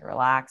down, you're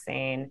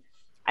relaxing.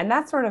 And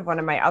that's sort of one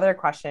of my other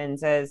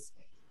questions is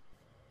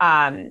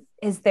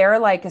there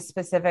like a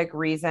specific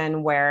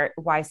reason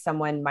why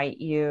someone might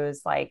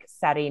use like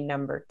setting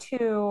number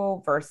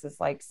 2 versus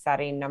like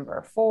setting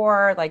number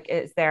 4? Like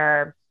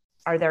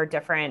are there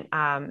different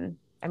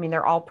I mean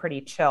they're all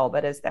pretty chill,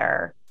 but is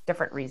there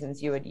different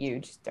reasons you would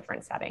use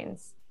different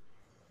settings?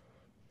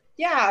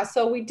 Yeah,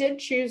 so we did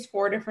choose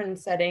 4 different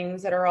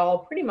settings that are all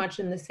pretty much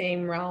in the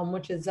same realm,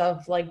 which is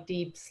of like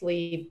deep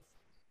sleep,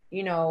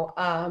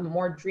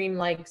 more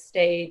dreamlike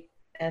state,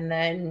 and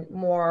then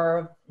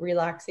more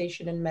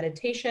relaxation and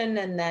meditation,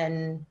 and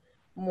then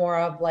more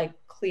of like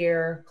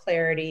clear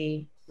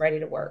clarity, ready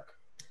to work.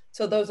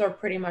 So those are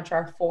pretty much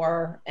our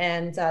four,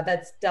 and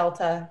that's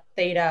delta,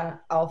 theta,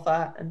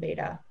 alpha, and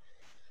beta.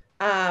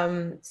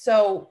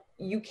 So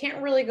you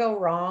can't really go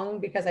wrong,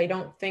 because I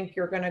don't think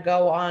you're going to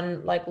go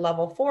on like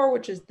level 4,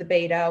 which is the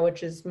beta,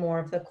 which is more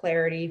of the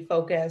clarity,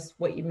 focus,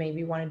 what you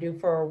maybe want to do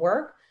for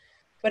work.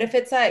 But if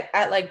it's at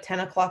like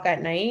 10 o'clock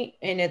at night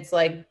and it's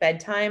like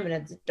bedtime and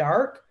it's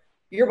dark,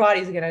 your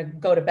body's going to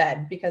go to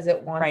bed because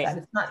it wants that.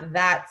 It's not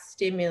that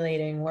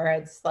stimulating where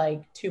it's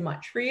like too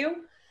much for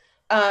you.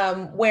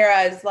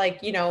 Whereas like,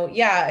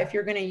 yeah, if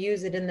you're going to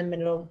use it in the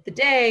middle of the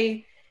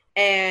day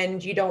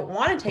and you don't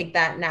want to take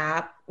that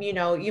nap,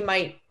 you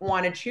might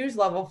want to choose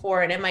level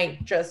 4, and it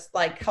might just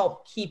like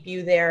help keep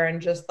you there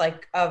and just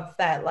like of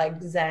that like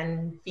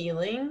Zen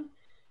feeling.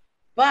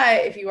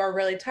 But if you are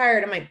really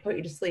tired, it might put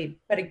you to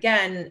sleep. But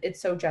again,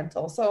 it's so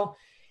gentle. So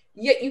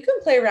yeah, you can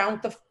play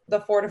around with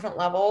the 4 different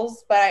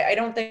levels, but I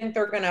don't think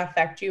they're going to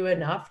affect you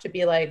enough to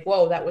be like,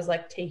 whoa, that was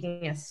like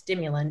taking a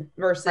stimulant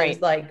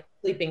versus like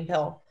sleeping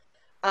pill.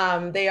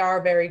 They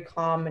are very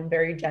calm and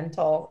very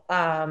gentle.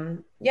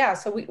 Yeah,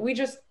 so we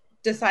just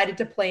decided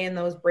to play in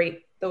those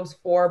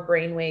 4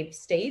 brainwave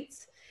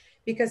states,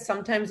 because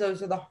sometimes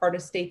those are the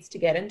hardest states to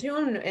get into.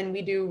 And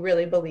we do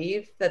really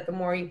believe that the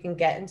more you can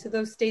get into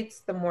those states,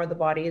 the more the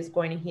body is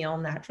going to heal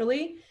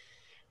naturally.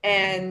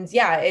 And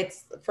yeah,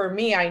 it's, for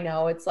me, I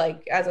know it's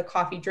like, as a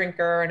coffee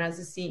drinker and as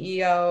a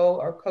CEO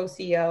or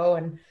co-CEO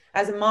and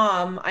as a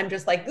mom, I'm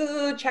just like,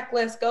 ooh,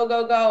 checklist, go,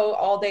 go, go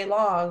all day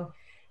long.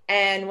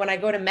 And when I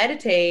go to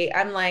meditate,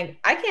 I'm like,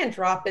 I can't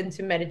drop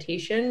into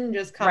meditation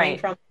just coming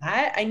from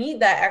that. I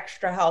need that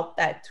extra help,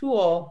 that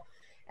tool.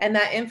 And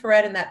that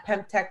infrared and that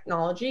PEMF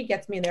technology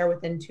gets me there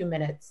within 2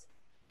 minutes.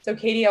 So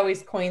Katie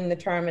always coined the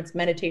term, it's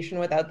meditation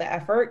without the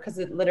effort, because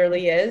it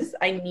literally is.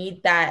 I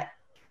need that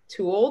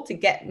tool to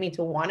get me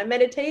to want to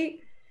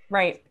meditate.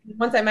 Right.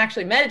 Once I'm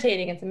actually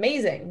meditating, it's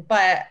amazing,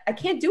 but I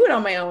can't do it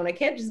on my own. I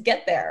can't just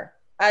get there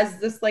as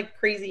this like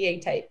crazy A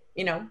type,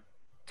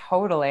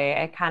 Totally.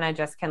 It kind of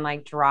just can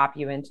like drop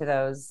you into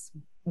those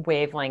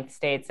wavelength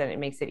states, and it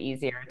makes it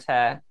easier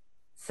to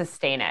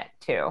sustain it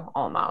too,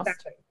 almost.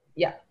 Exactly.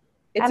 Yeah.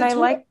 And I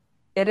like,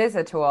 it is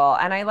a tool.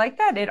 And I like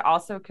that it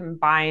also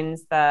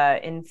combines the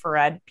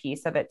infrared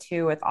piece of it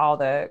too with all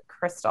the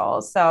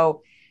crystals.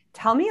 So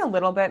tell me a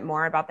little bit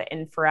more about the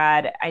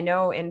infrared. I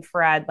know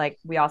infrared, like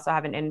we also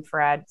have an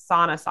infrared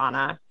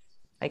sauna,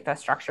 like the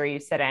structure you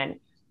sit in.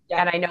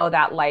 Yeah. And I know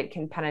that light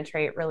can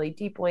penetrate really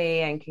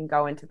deeply and can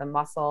go into the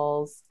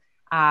muscles.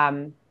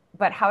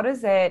 But how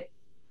does it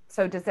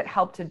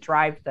help to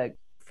drive the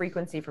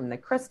frequency from the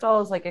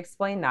crystals? Like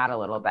explain that a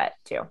little bit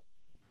too.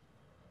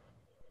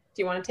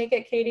 Do you want to take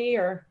it, Katie,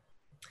 or?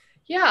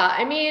 Yeah,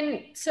 I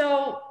mean,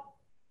 so,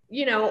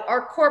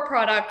 our core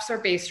products are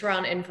based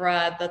around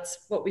infrared.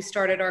 That's what we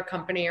started our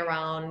company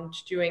around,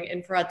 doing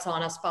infrared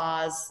sauna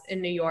spas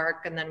in New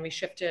York. And then we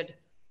shifted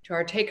to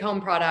our take-home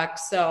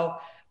products. So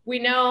we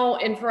know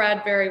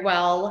infrared very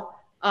well.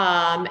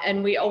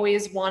 And we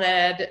always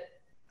wanted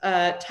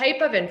a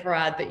type of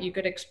infrared that you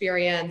could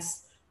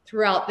experience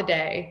throughout the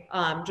day,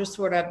 just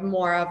sort of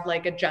more of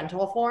like a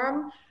gentle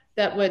form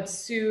that would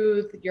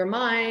soothe your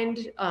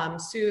mind,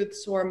 soothe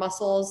sore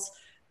muscles,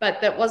 but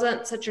that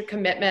wasn't such a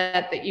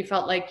commitment that you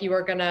felt like you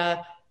were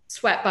gonna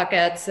sweat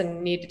buckets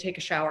and need to take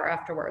a shower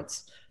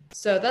afterwards.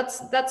 So that's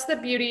the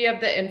beauty of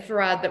the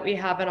infrared that we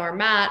have in our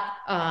mat.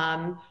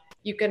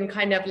 You can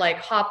kind of like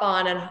hop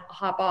on and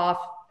hop off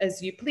as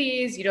you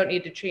please. You don't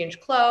need to change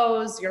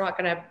clothes. You're not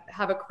gonna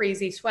have a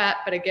crazy sweat,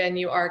 but again,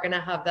 you are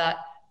gonna have that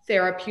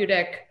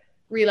therapeutic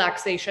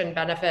relaxation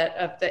benefit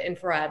of the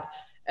infrared.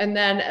 And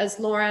then, as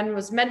Lauren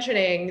was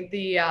mentioning,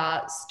 the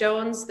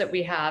stones that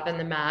we have in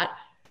the mat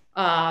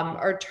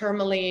are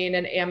tourmaline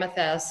and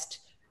amethyst,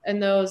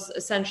 and those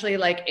essentially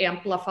like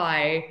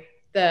amplify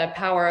the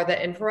power of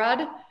the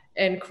infrared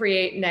and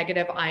create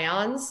negative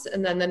ions.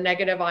 And then the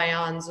negative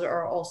ions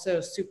are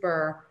also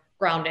super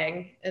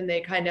grounding, and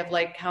they kind of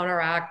like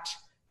counteract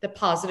the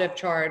positive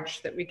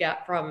charge that we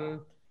get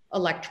from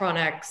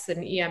electronics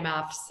and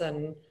EMFs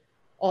and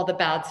all the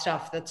bad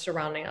stuff that's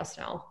surrounding us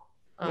now.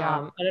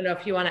 I don't know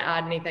if you want to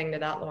add anything to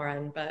that,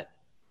 Lauren, but.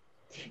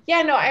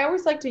 Yeah, no, I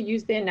always like to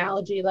use the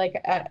analogy, like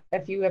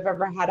if you have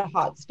ever had a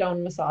hot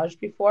stone massage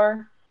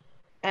before,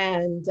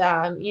 and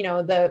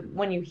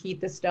when you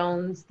heat the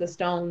stones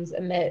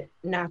emit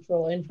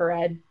natural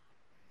infrared,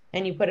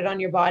 and you put it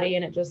on your body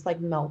and it just like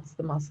melts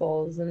the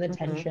muscles and the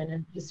tension,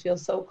 and just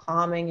feels so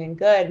calming and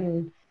good.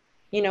 And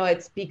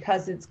it's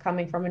because it's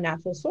coming from a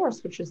natural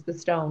source, which is the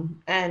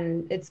stone,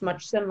 and it's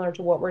much similar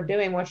to what we're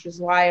doing, which is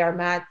why our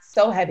mat's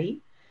so heavy.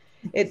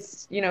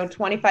 It's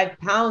 25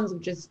 pounds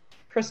of just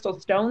crystal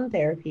stone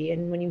therapy.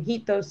 And when you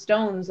heat those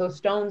stones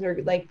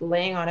are like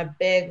laying on a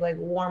big like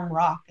warm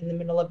rock in the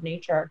middle of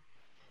nature.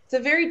 It's a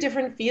very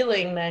different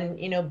feeling than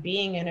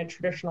being in a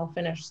traditional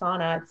Finnish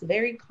sauna. It's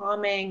very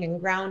calming and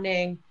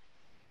grounding,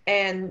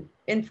 and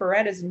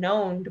infrared is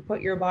known to put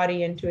your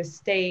body into a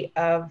state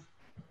of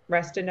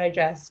rest and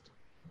digest,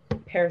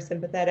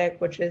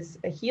 parasympathetic, which is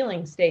a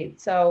healing state.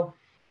 So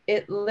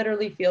it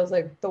literally feels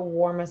like the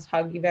warmest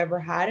hug you've ever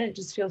had. And it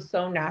just feels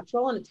so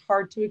natural and it's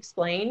hard to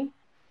explain.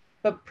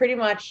 But pretty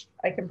much,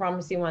 I can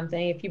promise you one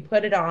thing. If you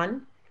put it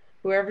on,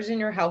 whoever's in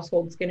your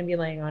household is going to be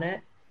laying on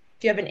it.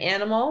 If you have an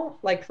animal,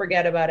 like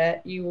forget about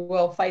it. You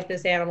will fight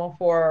this animal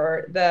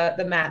for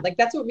the mat. Like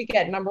that's what we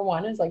get. Number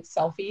one is like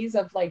selfies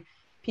of like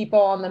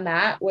people on the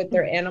mat with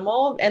their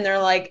animal, and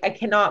they're like, I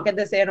cannot get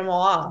this animal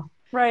off.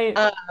 Right.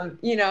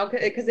 You know,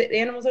 because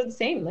animals are the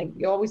same. Like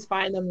you always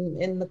find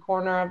them in the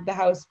corner of the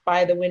house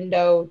by the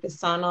window, with the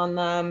sun on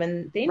them,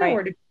 and they know Right.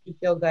 where to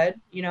feel good,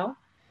 you know?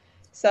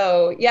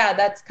 So yeah,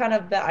 that's kind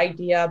of the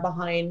idea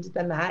behind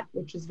the mat,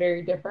 which is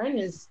very different,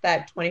 is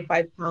that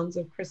 25 pounds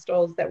of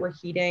crystals that we're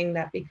heating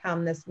that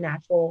become this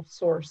natural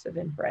source of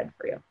infrared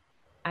for you.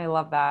 I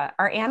love that.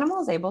 Are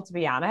animals able to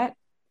be on it?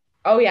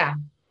 Oh yeah.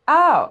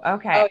 Oh,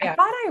 okay. Oh I yeah.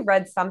 thought I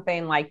read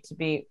something like to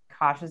be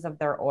cautious of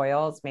their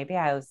oils. Maybe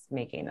I was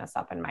making this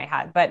up in my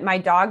head, but my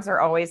dogs are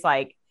always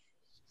like,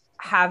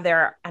 have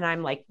their, and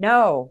I'm like,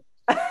 no.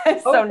 Oh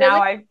So really?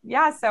 now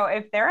yeah. So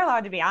if they're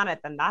allowed to be on it,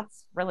 then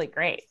that's really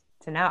great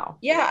to know.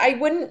 Yeah, I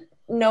wouldn't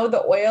know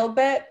the oil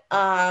bit.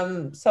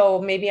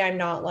 So maybe I'm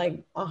not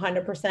like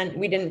 100%.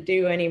 We didn't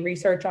do any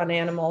research on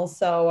animals,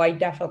 so I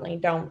definitely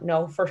don't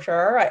know for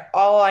sure.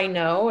 All I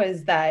know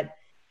is that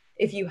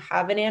if you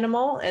have an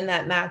animal and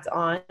that mat's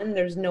on,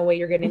 there's no way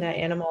you're getting that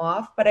animal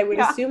off. But I would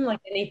Yeah. assume,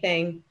 like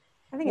anything,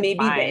 I think it's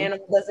maybe the fine.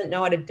 animal doesn't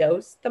know how to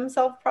dose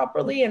themselves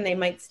properly and they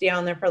might stay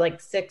on there for like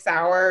 6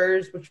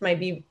 hours, which might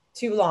be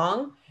too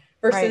long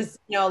Right. versus,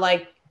 you know,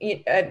 like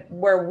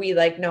where we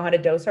like know how to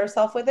dose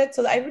ourselves with it.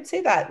 So I would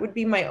say that would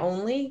be my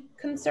only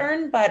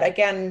concern. But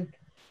again,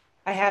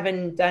 I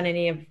haven't done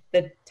any of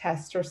the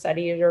tests or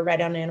studies or read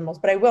on animals,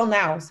 but I will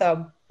now.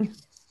 So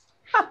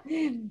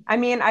I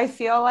mean, I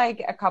feel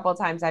like a couple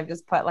times I've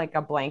just put like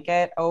a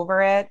blanket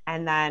over it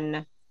and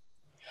then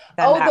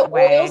oh, the that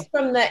oils way.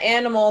 from the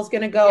animal is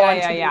going to go Yeah, yeah,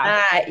 onto the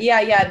yeah. mat.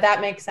 Yeah, yeah,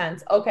 that makes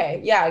sense. Okay,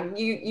 yeah,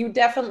 you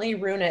definitely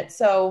ruin it.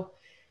 So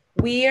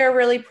we are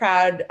really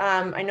proud.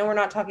 I know we're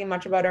not talking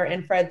much about our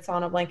infrared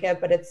sauna blanket,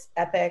 but it's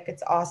epic.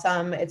 It's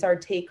awesome. It's our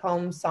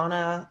take-home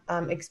sauna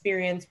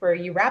experience where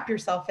you wrap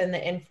yourself in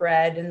the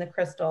infrared and the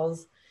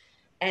crystals,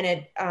 and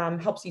it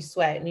helps you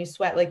sweat, and you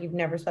sweat like you've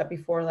never sweat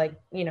before, like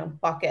you know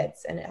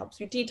buckets, and it helps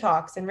you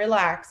detox and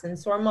relax and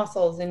sore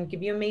muscles and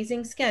give you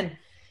amazing skin.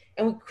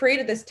 And we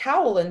created this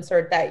towel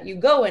insert that you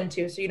go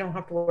into so you don't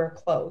have to wear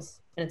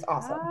clothes, and it's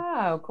awesome.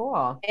 Oh,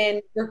 cool.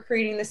 And we're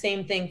creating the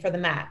same thing for the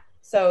mat.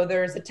 So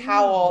there's a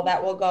towel Mm.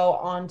 that will go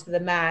onto the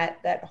mat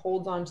that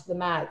holds onto the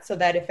mat so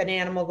that if an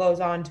animal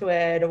goes onto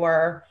it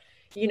or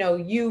you know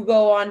you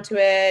go onto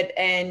it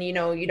and you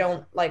know you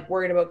don't like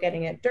worried about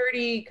getting it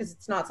dirty because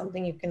it's not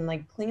something you can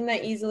like clean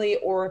that easily,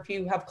 or if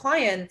you have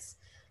clients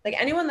like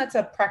anyone that's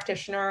a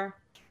practitioner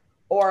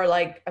or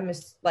like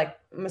like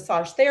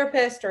massage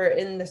therapist or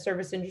in the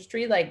service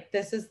industry, like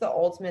this is the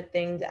ultimate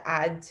thing to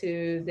add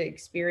to the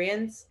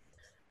experience,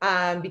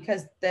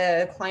 because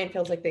the client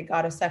feels like they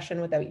got a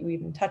session without you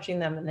even touching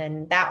them, and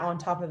then that on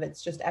top of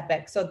it's just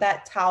epic. So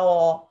that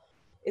towel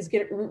is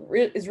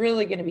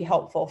really going to be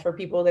helpful for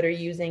people that are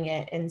using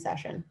it in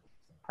session.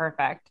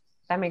 Perfect.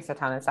 That makes a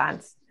ton of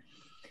sense.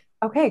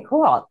 Okay,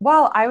 cool.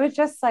 Well, I would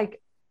just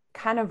like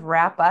kind of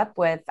wrap up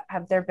with,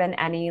 have there been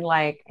any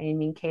like, I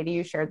mean, Katie,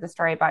 you shared the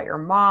story about your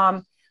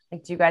mom.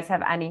 Like, do you guys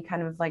have any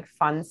kind of like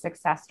fun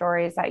success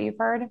stories that you've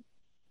heard?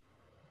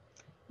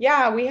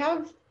 Yeah, we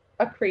have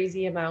a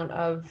crazy amount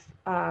of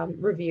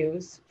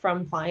reviews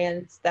from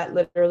clients that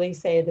literally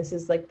say this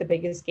is like the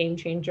biggest game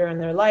changer in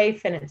their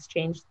life, and it's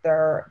changed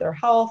their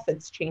health,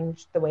 it's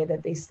changed the way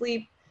that they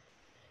sleep.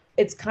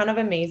 It's kind of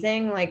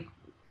amazing, like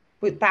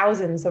with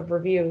thousands of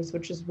reviews,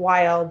 which is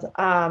wild.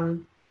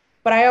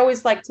 But I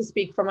always like to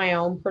speak from my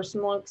own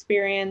personal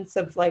experience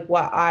of like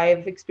what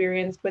I've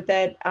experienced with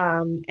it.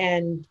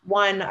 And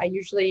one, I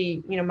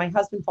usually, you know, my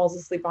husband falls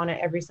asleep on it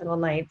every single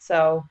night.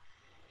 So,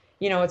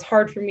 you know, it's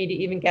hard for me to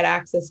even get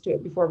access to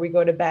it before we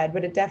go to bed,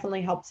 but it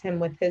definitely helps him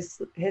with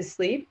his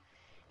sleep.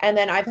 And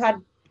then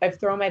I've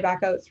thrown my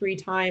back out 3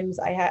 times.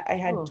 I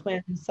had Ooh.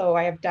 twins, so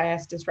I have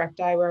diastasis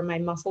recti where my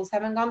muscles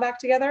haven't gone back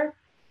together.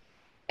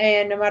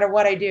 And no matter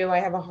what I do, I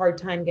have a hard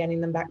time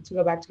getting them back to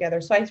go back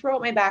together. So I throw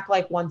out my back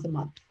like once a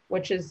month,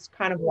 which is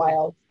kind of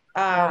wild.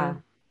 Yeah.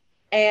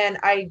 And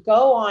I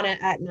go on it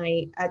at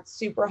night at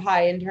super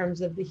high in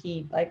terms of the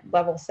heat, like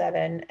level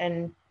 7.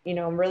 And, you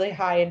know, I'm really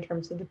high in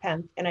terms of the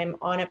PEMF. And I'm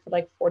on it for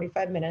like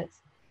 45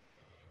 minutes.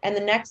 And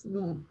the next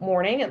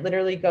morning, it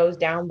literally goes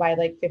down by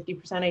like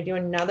 50%. I do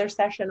another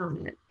session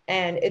on it.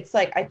 And it's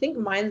like, I think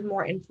mine's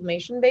more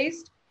inflammation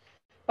based,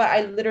 but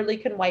I literally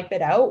can wipe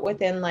it out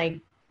within like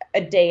a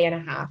day and a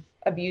half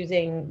of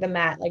using the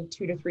mat like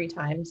 2 to 3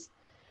 times.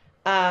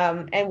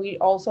 And we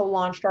also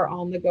launched our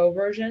on the go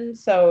version.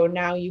 So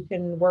now you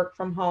can work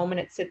from home and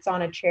it sits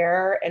on a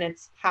chair and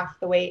it's half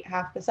the weight,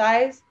 half the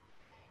size.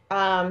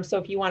 So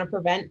if you want to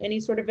prevent any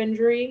sort of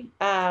injury,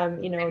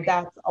 you know,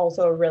 that's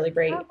also a really Oh,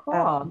 great,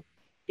 cool.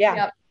 yeah.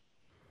 Yep.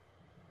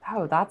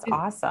 Oh, that's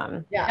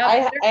awesome. Yeah.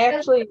 Yep. I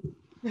actually,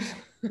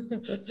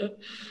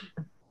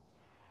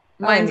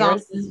 and Mine's on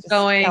yours is just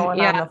going. going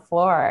Yeah. on the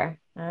floor.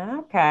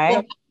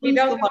 Okay. We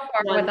don't go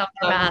far without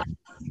our mat.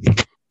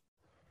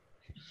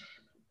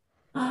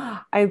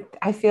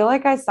 I feel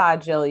like I saw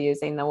Jill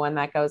using the one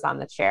that goes on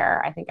the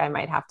chair. I think I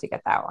might have to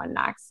get that one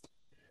next.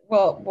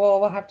 Well,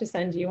 we'll have to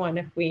send you one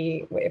if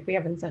we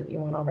haven't sent you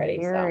one already.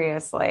 So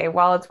Seriously.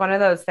 Well, it's one of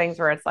those things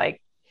where it's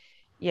like,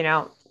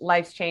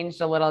 life's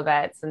changed a little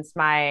bit since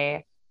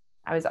I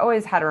was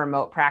always had a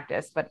remote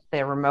practice, but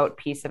the remote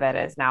piece of it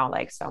is now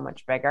like so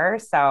much bigger.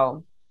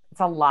 So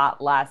it's a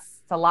lot less,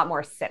 it's a lot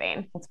more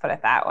sitting. Let's put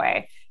it that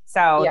way.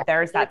 So yeah,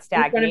 there's that in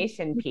front of the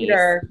stagnation piece.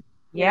 computer,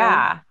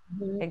 Yeah,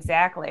 Mhm.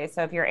 exactly.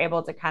 So if you're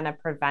able to kind of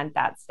prevent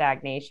that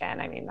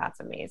stagnation, I mean, that's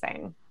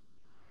amazing.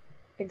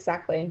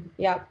 Exactly.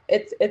 Yeah,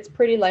 it's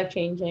pretty life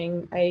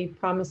changing. I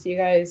promise you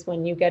guys,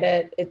 when you get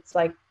it, it's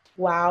like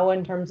wow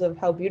in terms of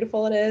how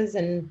beautiful it is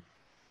and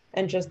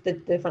just the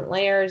different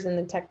layers and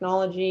the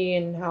technology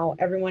and how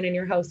everyone in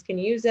your house can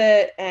use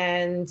it.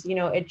 And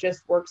it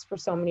just works for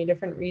so many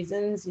different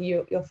reasons.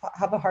 You'll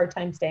have a hard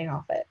time staying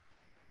off it.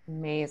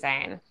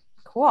 Amazing.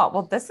 Cool.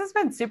 Well, this has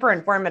been super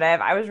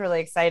informative. I was really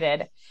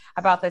excited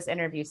about this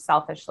interview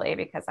selfishly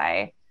because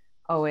I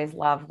always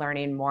love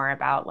learning more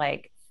about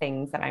like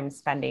things that I'm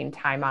spending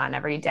time on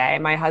every day.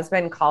 My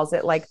husband calls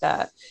it like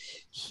the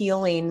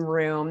healing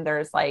room.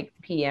 There's like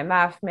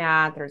PEMF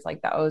mat, there's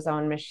like the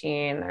ozone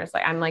machine. There's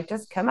like, I'm like,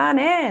 just come on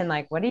in.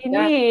 Like, what do you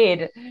Yeah.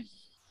 need?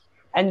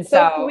 And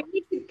So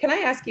so, can I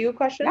ask you a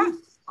question? yeah,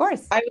 of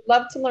course. I would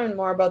love to learn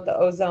more about the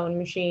ozone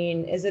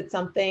machine. Is it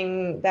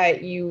something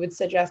that you would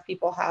suggest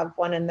people have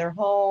one in their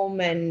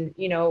home? And,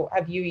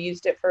 have you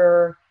used it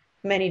for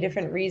many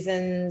different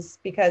reasons?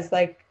 Because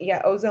like,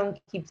 yeah, ozone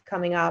keeps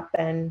coming up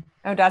and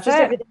Oh, does just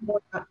it? everything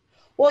going on.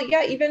 Well,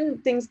 yeah, even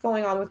things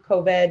going on with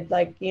COVID,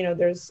 like,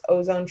 there's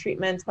ozone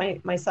treatments.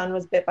 My son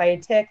was bit by a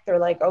tick. They're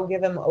like, oh,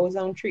 give him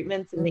ozone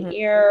treatments in the Mhm.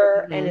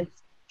 ear. And Mhm.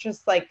 it's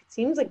just like, it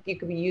seems like you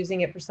could be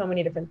using it for so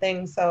many different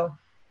things. So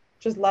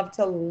just love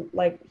to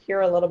like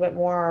hear a little bit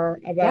more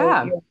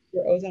about Yeah.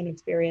 your ozone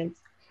experience.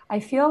 I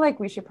feel like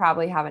we should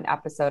probably have an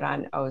episode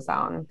on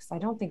ozone because I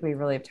don't think we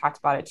really have talked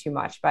about it too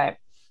much, but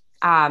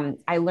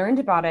I learned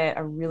about it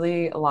a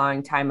really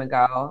long time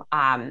ago.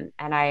 And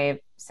I've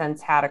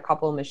since had a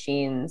couple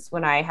machines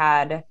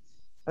I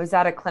was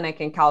at a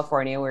clinic in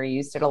California where I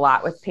used it a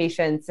lot with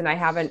patients, and I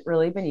haven't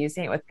really been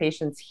using it with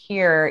patients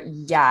here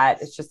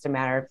yet. It's just a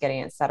matter of getting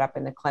it set up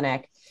in the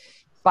clinic.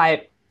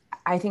 But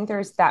I think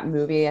there's that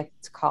movie,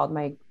 it's called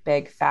My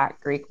Big Fat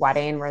Greek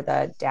Wedding, where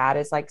the dad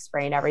is like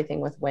spraying everything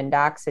with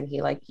Windex and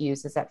he like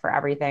uses it for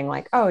everything.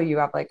 Like, oh, you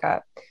have like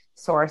a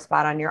sore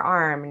spot on your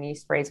arm and he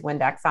sprays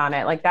Windex on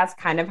it. Like, that's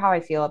kind of how I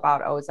feel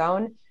about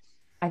ozone.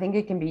 I think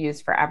it can be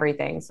used for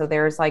everything. So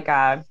there's like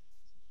a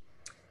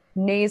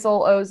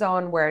nasal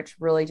ozone where it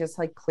really just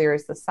like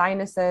clears the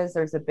sinuses.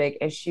 There's a big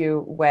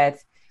issue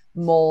with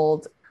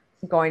mold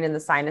going in the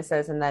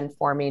sinuses and then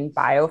forming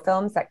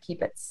biofilms that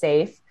keep it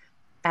safe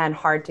and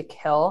hard to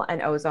kill.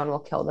 And ozone will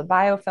kill the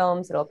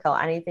biofilms. It'll kill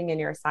anything in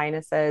your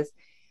sinuses.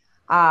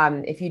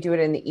 If you do it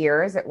in the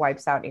ears, it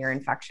wipes out ear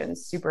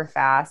infections super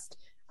fast.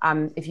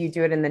 If you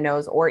do it in the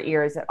nose or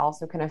ears, it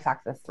also can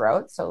affect the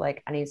throat. So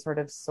like any sort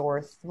of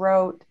sore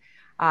throat.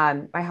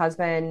 My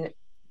husband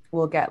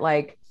will get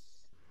like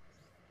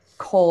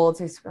colds,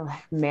 these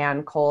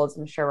man colds.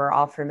 I'm sure we're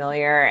all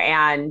familiar.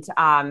 And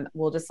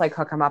we'll just like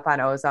hook them up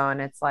on ozone.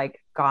 It's like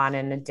gone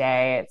in a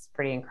day. It's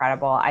pretty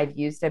incredible. I've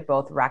used it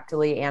both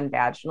rectally and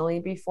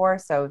vaginally before.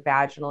 So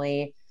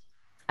vaginally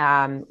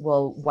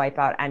will wipe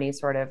out any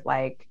sort of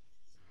like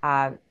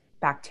uh,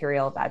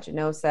 bacterial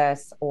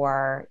vaginosis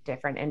or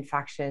different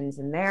infections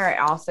in there. It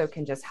also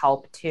can just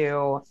help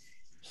to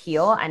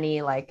heal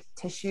any like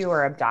tissue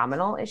or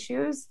abdominal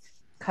issues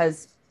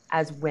because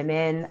as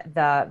women,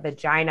 the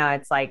vagina,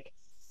 it's like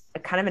a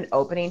kind of an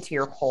opening to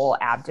your whole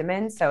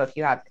abdomen. So if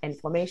you have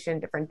inflammation,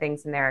 different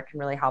things in there, it can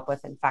really help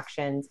with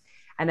infections.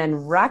 And then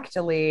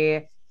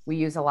rectally, we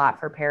use a lot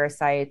for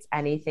parasites,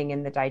 anything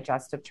in the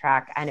digestive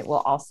tract, and it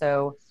will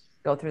also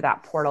go through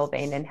that portal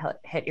vein and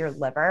hit your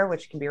liver,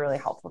 which can be really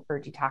helpful for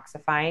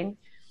detoxifying.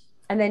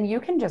 And then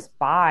you can just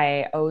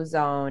buy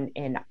ozone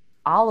in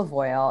olive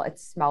oil. It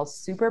smells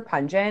super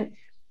pungent,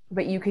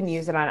 but you can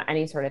use it on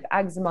any sort of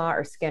eczema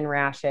or skin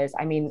rashes.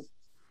 I mean,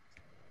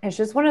 it's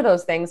just one of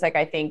those things like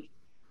I think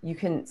you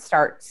can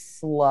start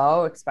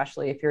slow,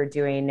 especially if you're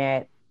doing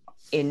it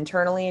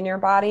internally in your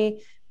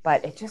body,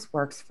 but it just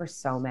works for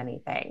so many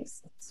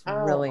things. It's Oh,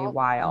 really awesome.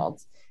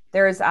 wild.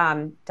 There's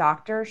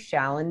Dr.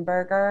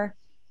 Schallenberger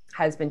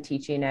has been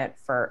teaching it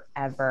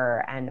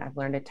forever, and I've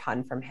learned a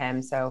ton from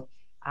him. So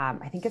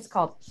I think it's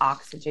called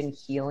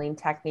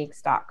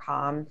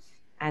oxygenhealingtechniques.com,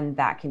 and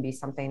that can be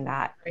something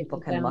that people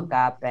can look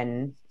up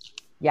and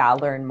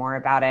learn more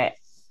about it.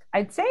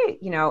 I'd say,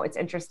 it's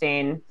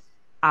interesting.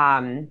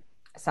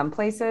 Some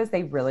places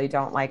they really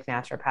don't like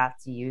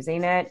naturopaths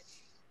using it.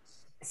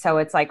 So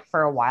it's like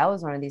for a while it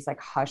was one of these like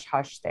hush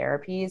hush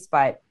therapies,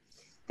 but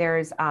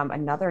there's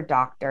another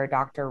doctor,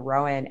 Dr.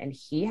 Rowan, and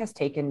he has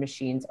taken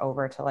machines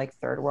over to like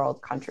third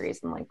world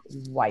countries and like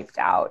wiped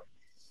out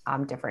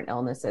different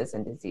illnesses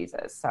and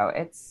diseases. So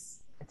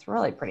It's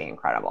really pretty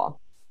incredible.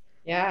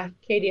 Yeah,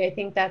 Katie, I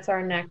think that's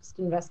our next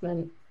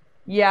investment.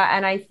 Yeah.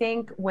 And I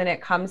think when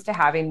it comes to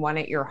having one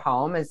at your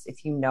home, is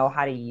if you know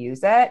how to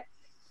use it,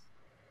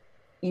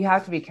 you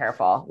have to be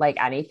careful,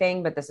 like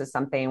anything, but this is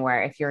something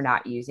where if you're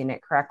not using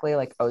it correctly,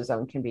 like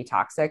ozone can be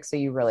toxic. So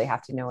you really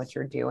have to know what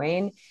you're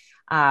doing.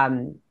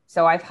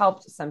 So I've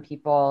helped some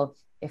people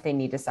if they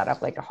need to set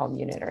up like a home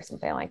unit or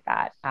something like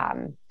that.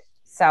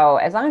 So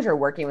as long as you're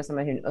working with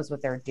someone who knows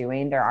what they're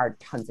doing, there are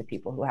tons of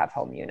people who have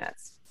home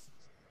units.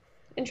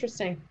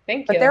 Interesting.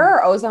 Thank you. But there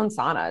are ozone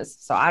saunas.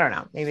 So I don't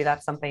know. Maybe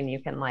that's something you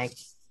can like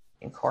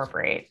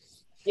incorporate.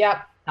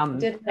 Yep.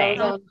 Ozone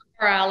sauna.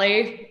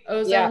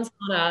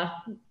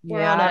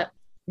 We're on it.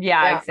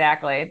 Yeah,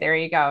 exactly. There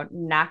you go.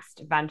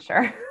 Next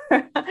venture.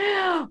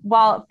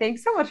 Well,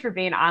 thanks so much for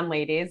being on,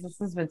 ladies. This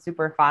has been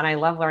super fun. I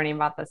love learning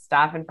about this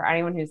stuff. And for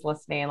anyone who's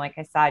listening, like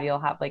I said, you'll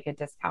have like a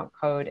discount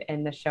code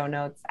in the show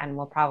notes, and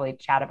we'll probably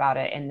chat about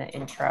it in the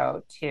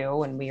intro too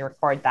when we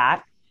record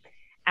that.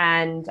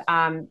 And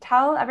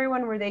tell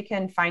everyone where they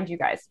can find you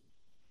guys.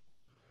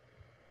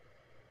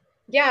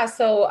 Yeah,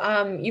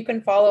 so you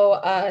can follow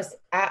us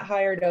at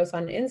Higher Dose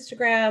on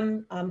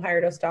Instagram,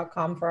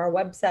 higherdose.com for our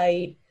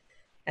website.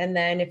 And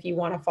then if you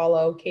want to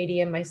follow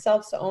Katie and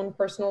myself's own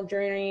personal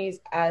journeys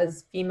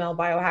as female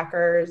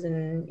biohackers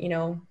and, you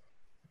know,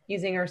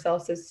 using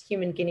ourselves as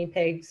human guinea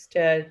pigs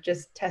to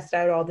just test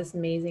out all this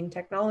amazing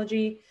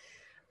technology,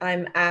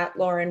 I'm at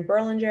Lauren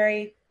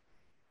Berlingeri.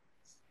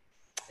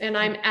 And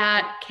I'm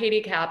at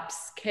Katie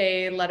Kaps,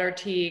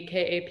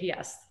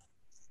 K-T-K-A-P-S.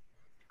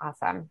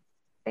 Awesome.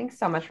 Thanks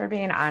so much for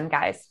being on,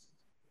 guys.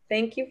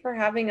 Thank you for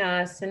having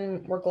us.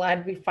 And we're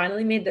glad we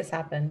finally made this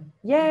happen.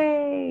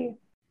 Yay.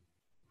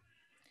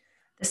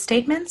 The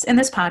statements in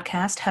this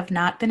podcast have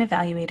not been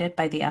evaluated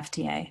by the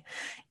FDA.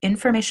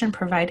 Information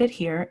provided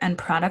here and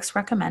products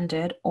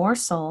recommended or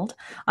sold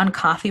on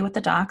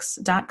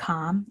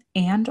coffeewiththedocs.com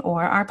and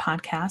or our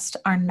podcast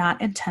are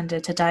not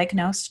intended to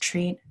diagnose,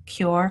 treat,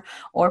 cure,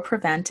 or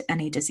prevent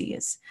any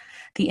disease.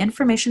 The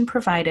information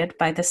provided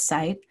by this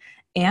site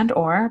and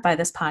or by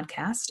this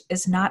podcast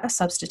is not a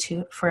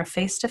substitute for a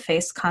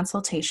face-to-face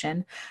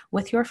consultation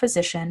with your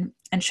physician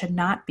and should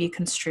not be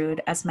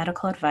construed as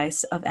medical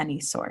advice of any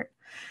sort.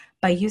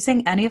 By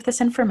using any of this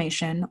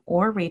information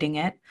or reading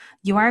it,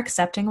 you are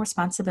accepting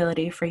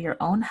responsibility for your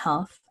own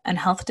health and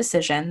health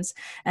decisions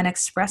and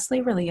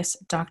expressly release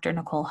Dr.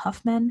 Nicole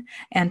Huffman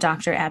and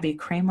Dr. Abby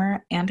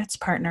Kramer and its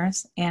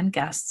partners and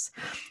guests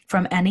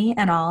from any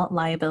and all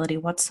liability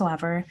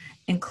whatsoever,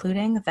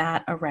 including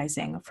that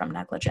arising from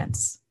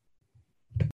negligence.